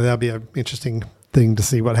 yes, well, that'll be an interesting thing to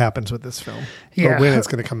see what happens with this film. Yeah. Or when it's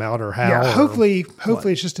going to come out or how. yeah, or hopefully what.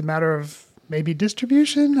 it's just a matter of maybe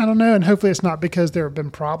distribution. I don't know. And hopefully it's not because there have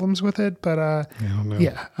been problems with it. But I don't know.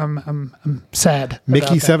 yeah, I'm sad. Mickey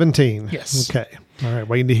about that. 17. Yes. Okay. All right.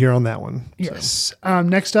 Waiting to hear on that one. Yes.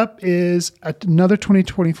 Next up is another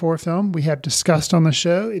 2024 film we have discussed on the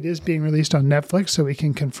show. It is being released on Netflix, so we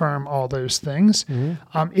can confirm all those things.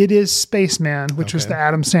 It is Spaceman, which was the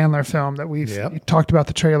Adam Sandler film that we've talked about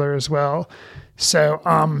the trailer as well. So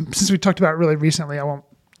since we talked about it really recently, I won't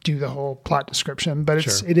do the whole plot description, but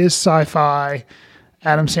it is sci-fi.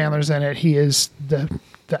 Adam Sandler's in it. He is the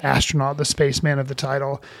astronaut, the spaceman of the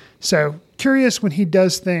title. So curious when he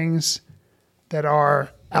does things that are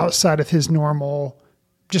outside of his normal,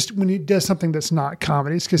 just when he does something that's not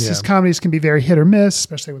comedies, because his comedies can be very hit or miss,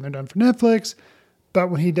 especially when they're done for Netflix. But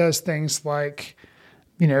when he does things like,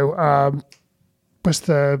 what's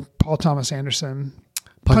the Paul Thomas Anderson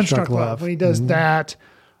Punch Drunk Love? When he does that,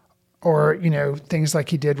 or, things like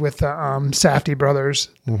he did with the Safdie brothers,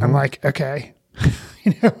 I'm like, okay,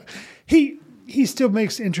 he still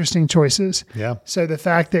makes interesting choices. Yeah. So the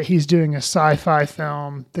fact that he's doing a sci-fi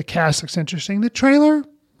film, the cast looks interesting. The trailer,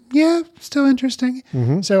 still interesting.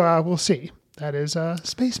 So we'll see. That is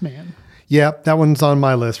Spaceman. Yeah, that one's on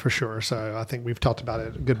my list for sure. So I think we've talked about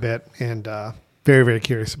it a good bit and very, very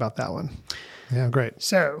curious about that one. Yeah, great.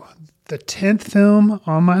 So the 10th film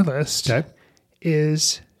on my list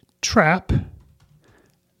is Trap.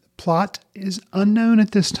 Plot is unknown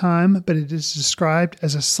at this time, but it is described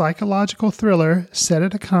as a psychological thriller set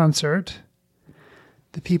at a concert.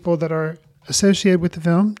 The people that are associated with the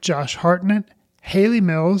film: Josh Hartnett, Haley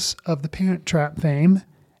Mills of the Parent Trap fame,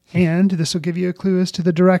 and this will give you a clue as to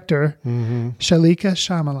the director, Shalika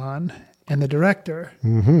Shyamalan. And the director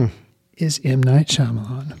is M. Night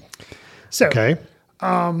Shyamalan. So, Okay.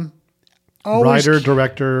 always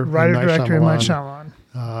Writer-director M. Night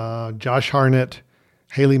Shyamalan. Josh Hartnett,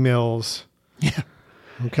 Haley Mills. Yeah.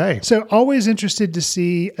 Okay. So always interested to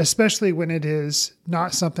see, especially when it is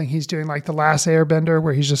not something he's doing like The Last Airbender,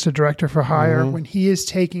 where he's just a director for hire, when he is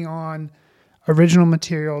taking on original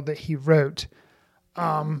material that he wrote.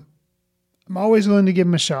 I'm always willing to give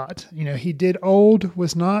him a shot. You know, he did Old,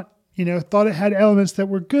 was not, thought it had elements that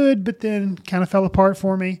were good, but then kind of fell apart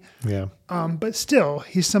for me. Yeah. But still,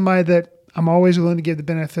 he's somebody that I'm always willing to give the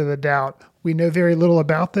benefit of the doubt. We know very little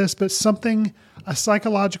about this, but a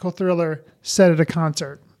psychological thriller set at a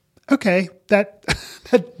concert. Okay, that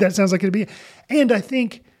sounds like it'd be. And I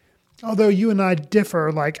think, although you and I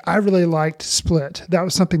differ, like I really liked Split. That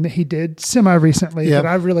was something that he did semi-recently that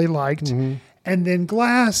I really liked. And then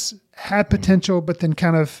Glass had potential, but then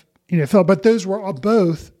kind of, fell. But those were all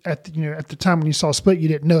both at the time when you saw Split, you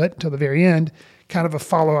didn't know it until the very end, kind of a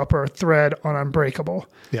follow-up or a thread on Unbreakable.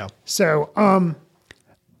 Yeah. So,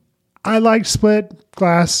 I liked Split,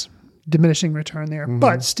 Glass, diminishing return there,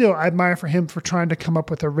 but still I admire for him for trying to come up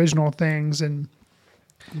with original things and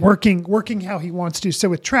working how he wants to. So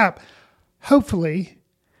with Trap, hopefully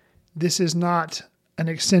this is not an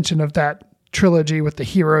extension of that trilogy with the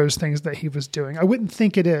heroes things that he was doing. I wouldn't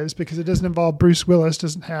think it is, because it doesn't involve Bruce Willis,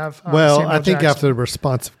 doesn't have Samuel I think Jackson. after the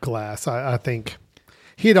response of Glass, I think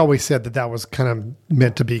he had always said that was kind of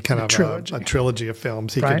meant to be kind of a trilogy of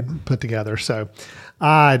films he could put together. So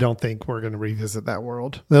I don't think we're going to revisit that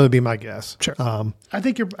world. That would be my guess. Sure. I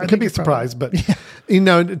could be surprised, but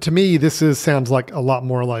to me, sounds like a lot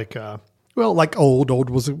more like, like Old. Old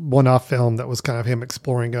was a one-off film that was kind of him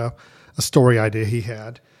exploring a story idea he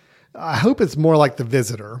had. I hope it's more like The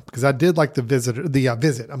Visitor, because I did like The Visit with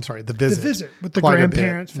the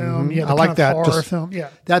grandparents film. Yeah, I like that horror film. Yeah,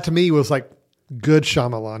 that to me was like good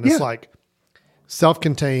Shyamalan. It's like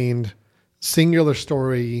self-contained, singular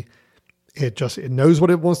story. It knows what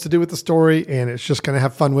it wants to do with the story, and it's just going to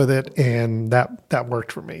have fun with it, and that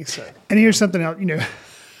worked for me. So, and here's something else.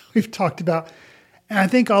 We've talked about, and I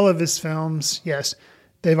think all of his films, yes,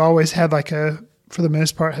 they've always had for the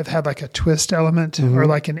most part, have had like a twist element or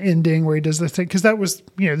like an ending where he does the thing. Because that was,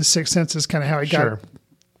 The Sixth Sense is kind of how he got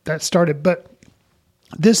that started. But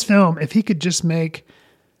this film, if he could just make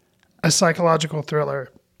a psychological thriller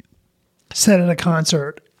set at a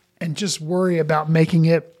concert and just worry about making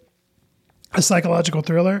it a psychological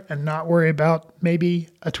thriller and not worry about maybe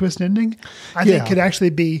a twist ending, I think could actually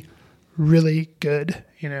be really good.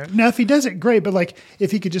 Now if he does it, great. But like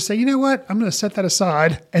if he could just say, you know what, I'm going to set that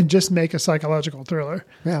aside and just make a psychological thriller.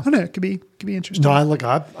 Yeah, I don't know. It could be interesting. No,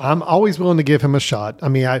 I'm always willing to give him a shot. I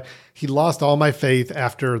mean, he lost all my faith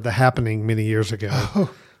after The Happening many years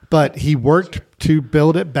ago, but he worked to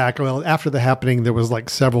build it back. Well, after The Happening, there was like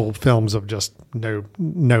several films of just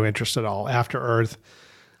no interest at all. After Earth,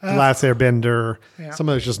 Last Airbender, some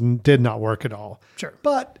of those just did not work at all. Sure.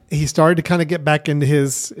 But he started to kind of get back into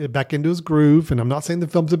his groove. And I'm not saying the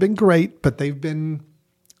films have been great, but they've been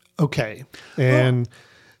okay. And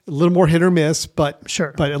a little more hit or miss, but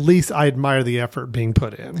But at least I admire the effort being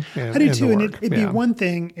put in. I do too. And it'd be one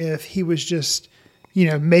thing if he was just,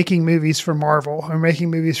 making movies for Marvel or making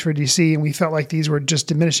movies for DC, and we felt like these were just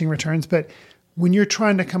diminishing returns. But when you're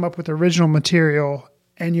trying to come up with original material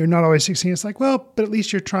and you're not always succeeding, it's like, well, but at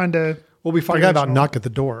least you're trying to. Well, we forgot about Knock at the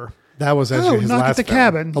Door. That was his last Knock at the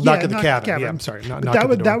Cabin. Well, Knock at the Cabin. Yeah, I'm sorry.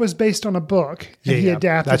 That was based on a book, and he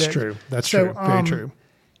adapted that's it. True. That's true. Very true.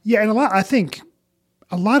 Yeah, and I think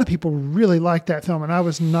a lot of people really liked that film, and I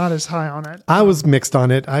was not as high on it. I was mixed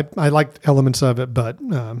on it. I liked elements of it, but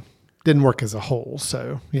didn't work as a whole.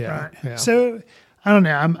 So yeah. Right. Yeah. So I don't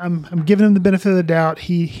know. I'm giving him the benefit of the doubt.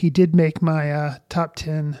 He did make my top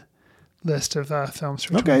 10 list of films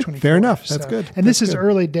for 2024. Fair enough. That's good. And this is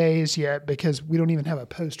early days yet because we don't even have a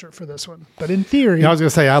poster for this one. But in theory, I was going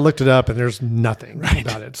to say I looked it up and there's nothing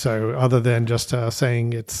about it. So other than just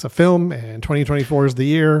saying it's a film and 2024 is the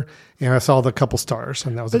year, and I saw the couple stars,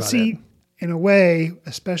 and that was about it. In a way,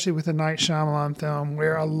 especially with a Night Shyamalan film,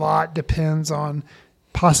 where a lot depends on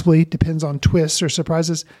twists or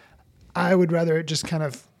surprises, I would rather it just kind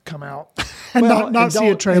of come out and not see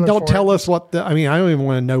a trailer. And don't tell us what I don't even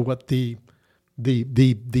want to know what the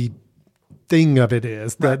thing of it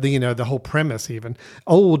is. The whole premise even.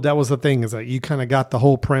 Old, that was the thing, is that you kind of got the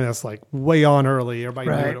whole premise like way on early. Everybody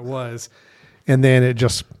knew what it was. And then it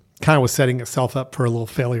just kind of was setting itself up for a little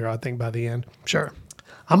failure, I think, by the end. Sure.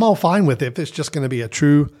 I'm all fine with it if it's just going to be a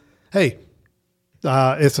true, hey,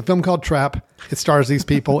 it's a film called Trap. It stars these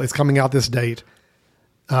people. It's coming out this date.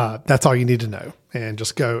 That's all you need to know, and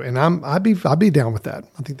just go. And I'd be down with that.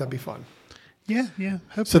 I think that'd be fun. Yeah.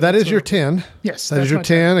 So that is your 10. Yes, that is your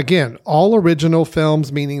 10. Again, all original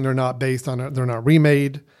films, meaning they're not based on they're not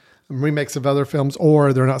remakes of other films,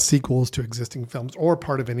 or they're not sequels to existing films, or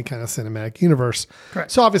part of any kind of cinematic universe.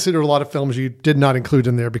 Correct. So obviously there are a lot of films you did not include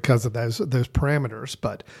in there because of those parameters,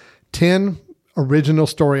 but 10 original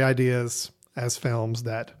story ideas as films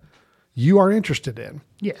that you are interested in.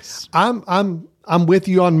 Yes. I'm with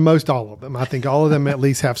you on most all of them. I think all of them at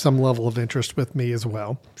least have some level of interest with me as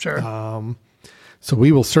well. Sure. So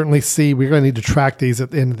we will certainly see. We're going to need to track these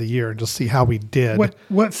at the end of the year and just see how we did.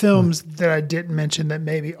 What films that I didn't mention that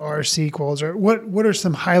maybe are sequels, or what are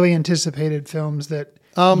some highly anticipated films that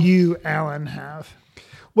you, Alan, have?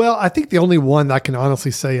 Well, I think the only one that I can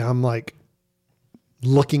honestly say I'm like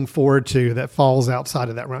looking forward to that falls outside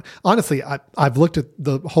of that round. Honestly, I've looked at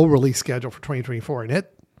the whole release schedule for 2024, and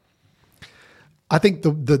I think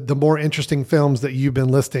the more interesting films that you've been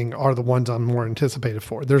listing are the ones I'm more anticipated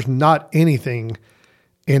for. There's not anything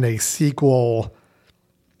in a sequel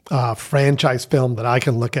franchise film that I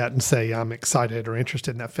can look at and say I'm excited or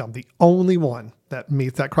interested in that film. The only one that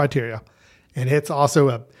meets that criteria, and it's also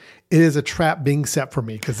it is a trap being set for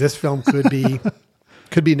me because this film could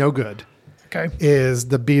be no good. Okay, is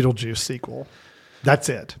the Beetlejuice sequel. That's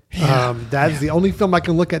it. Yeah. That is the only film I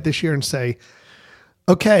can look at this year and say,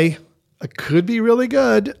 okay, it could be really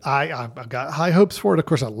good. I've got high hopes for it. Of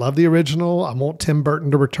course, I love the original. I want Tim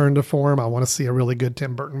Burton to return to form. I want to see a really good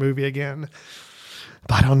Tim Burton movie again.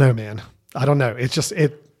 But I don't know, man. I don't know. It's just,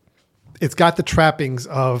 it's got the trappings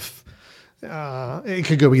of, it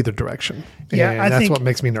could go either direction. Yeah, and I that's think what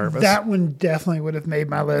makes me nervous. That one definitely would have made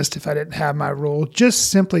my list if I didn't have my rule,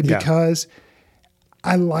 just simply because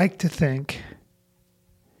I like to think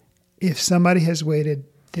if somebody has waited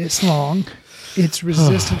this long, it's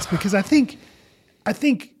resistance, because I think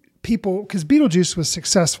people, because Beetlejuice was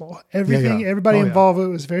successful. Everybody involved with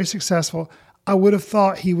it was very successful. I would have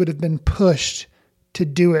thought he would have been pushed to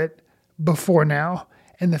do it before now.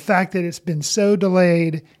 And the fact that it's been so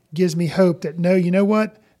delayed gives me hope that no, you know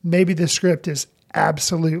what? Maybe the script is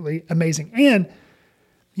absolutely amazing. And,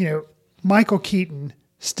 Michael Keaton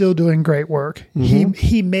still doing great work.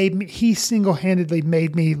 Mm-hmm. He single-handedly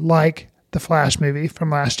made me like the Flash movie from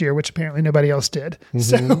last year, which apparently nobody else did. Mm-hmm.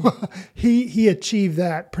 So he achieved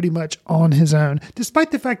that pretty much on his own.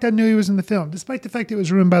 Despite the fact I knew he was in the film, despite the fact it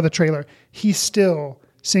was ruined by the trailer, he still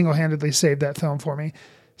single-handedly saved that film for me.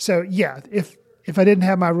 So yeah, if I didn't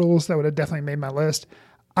have my rules, that would have definitely made my list.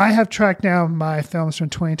 I have tracked down my films from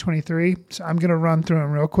 2023, so I'm going to run through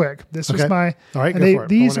them real quick. This was my... All right, go for it.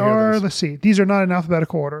 These are, let's see, these are not in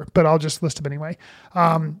alphabetical order, but I'll just list them anyway.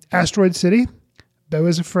 Asteroid City, Beau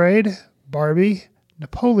is Afraid, Barbie,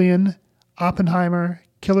 Napoleon, Oppenheimer,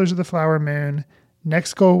 Killers of the Flower Moon,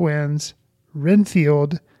 Next Goal Wins,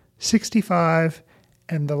 Renfield, 65,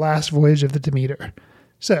 and The Last Voyage of the Demeter.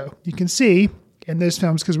 So you can see in those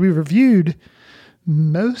films, because we reviewed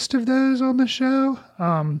most of those on the show,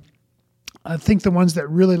 I think the ones that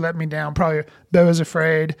really let me down probably Beau is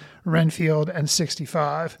Afraid, Renfield, and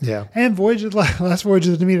 65. Yeah. And Last Voyage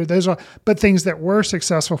of the Demeter. Those are, but things that were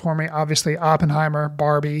successful for me, obviously Oppenheimer,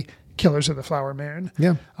 Barbie, Killers of the Flower Moon.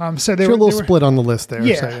 Yeah. So they were a little split on the list there.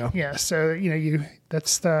 Yeah. So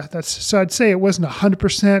so I'd say it wasn't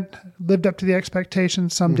 100% lived up to the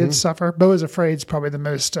expectations. Some did suffer. Beau is Afraid is probably the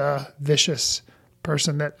most vicious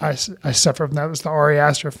person that I suffer from. That was the Ari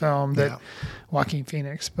Aster film that Joaquin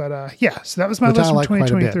Phoenix. But so that was my list from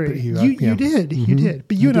 2023. You did.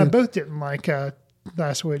 But you and I both didn't like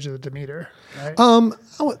Last Voyage of the Demeter, right?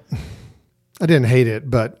 I didn't hate it,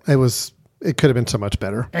 but it could have been so much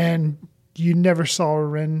better. And you never saw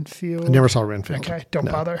Renfield? I never saw Renfield. Okay, don't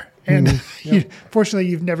bother. And fortunately,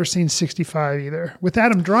 you've never seen 65 either, with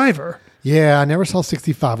Adam Driver. Yeah, I never saw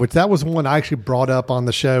 65, which that was one I actually brought up on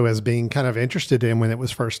the show as being kind of interested in when it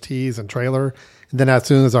was first teased and trailer. And then as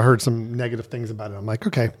soon as I heard some negative things about it, I'm like,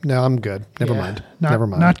 okay, no, I'm good. Never mind.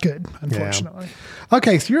 Not good, unfortunately. Yeah.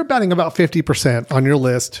 Okay, so you're batting about 50% on your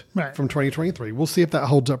list from 2023. We'll see if that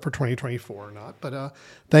holds up for 2024 or not. But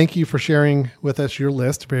thank you for sharing with us your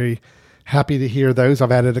list. Very happy to hear those.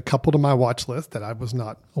 I've added a couple to my watch list that I was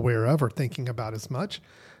not aware of or thinking about as much.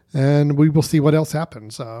 And we will see what else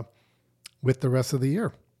happens with the rest of the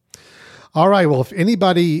year. All right. Well, if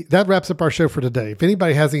anybody, that wraps up our show for today. If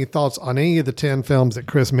anybody has any thoughts on any of the 10 films that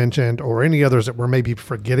Chris mentioned or any others that we're maybe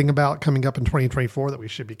forgetting about coming up in 2024 that we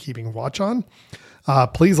should be keeping watch on,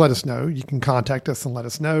 please let us know. You can contact us and let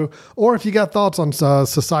us know. Or if you got thoughts on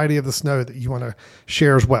Society of the Snow that you want to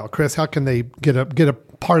share as well. Chris, how can they get a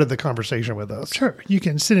part of the conversation with us? Sure. You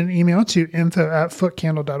can send an email to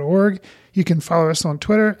info@footcandle.org. You can follow us on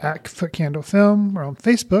Twitter @FootCandleFilm. We're on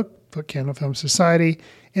Facebook, Foot Candle Film Society.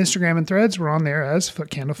 Instagram and Threads, we're on there as Foot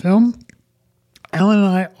Candle Film. Alan and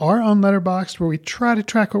I are on Letterboxd, where we try to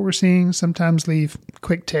track what we're seeing, sometimes leave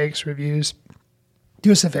quick takes, reviews.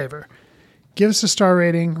 Do us a favor. Give us a star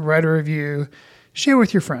rating, write a review, share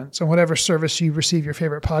with your friends on whatever service you receive your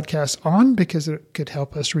favorite podcast on, because it could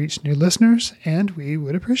help us reach new listeners, and we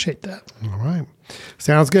would appreciate that. All right.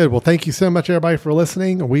 Sounds good. Well, thank you so much, everybody, for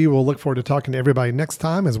listening. We will look forward to talking to everybody next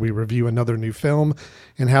time as we review another new film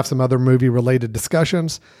and have some other movie-related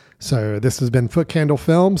discussions. So this has been Foot Candle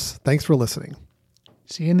Films. Thanks for listening.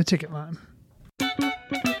 See you in the ticket line.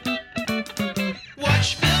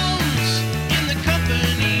 Watch films in the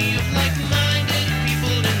company of like-minded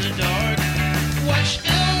people in the dark. Watch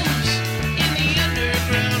films in the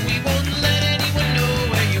underground. We won't let anyone know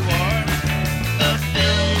where you are. The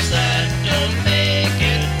films that don't make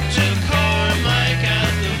it to Carmike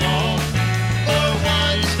at the mall, or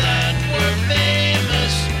ones that were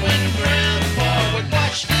famous when Grandpa would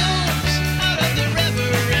watch films out of the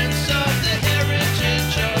reverence of the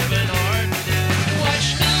heritage of an art. Watch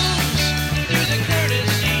films through the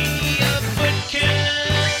courtesy of Foot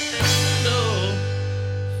Candle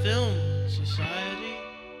Film Society.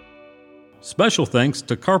 Special thanks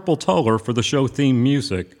to Carpal Tuller for the show theme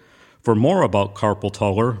music. For more about Carpal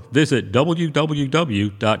Tuller, visit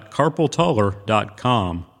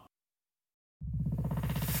www.carpaltuller.com.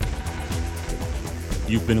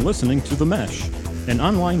 You've been listening to The Mesh, an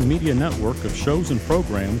online media network of shows and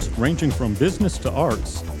programs ranging from business to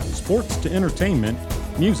arts, sports to entertainment,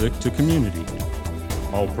 music to community.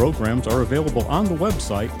 All programs are available on the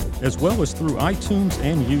website as well as through iTunes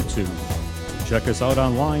and YouTube. Check us out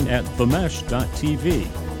online at themesh.tv.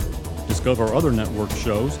 Discover other network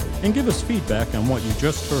shows and give us feedback on what you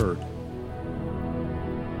just heard.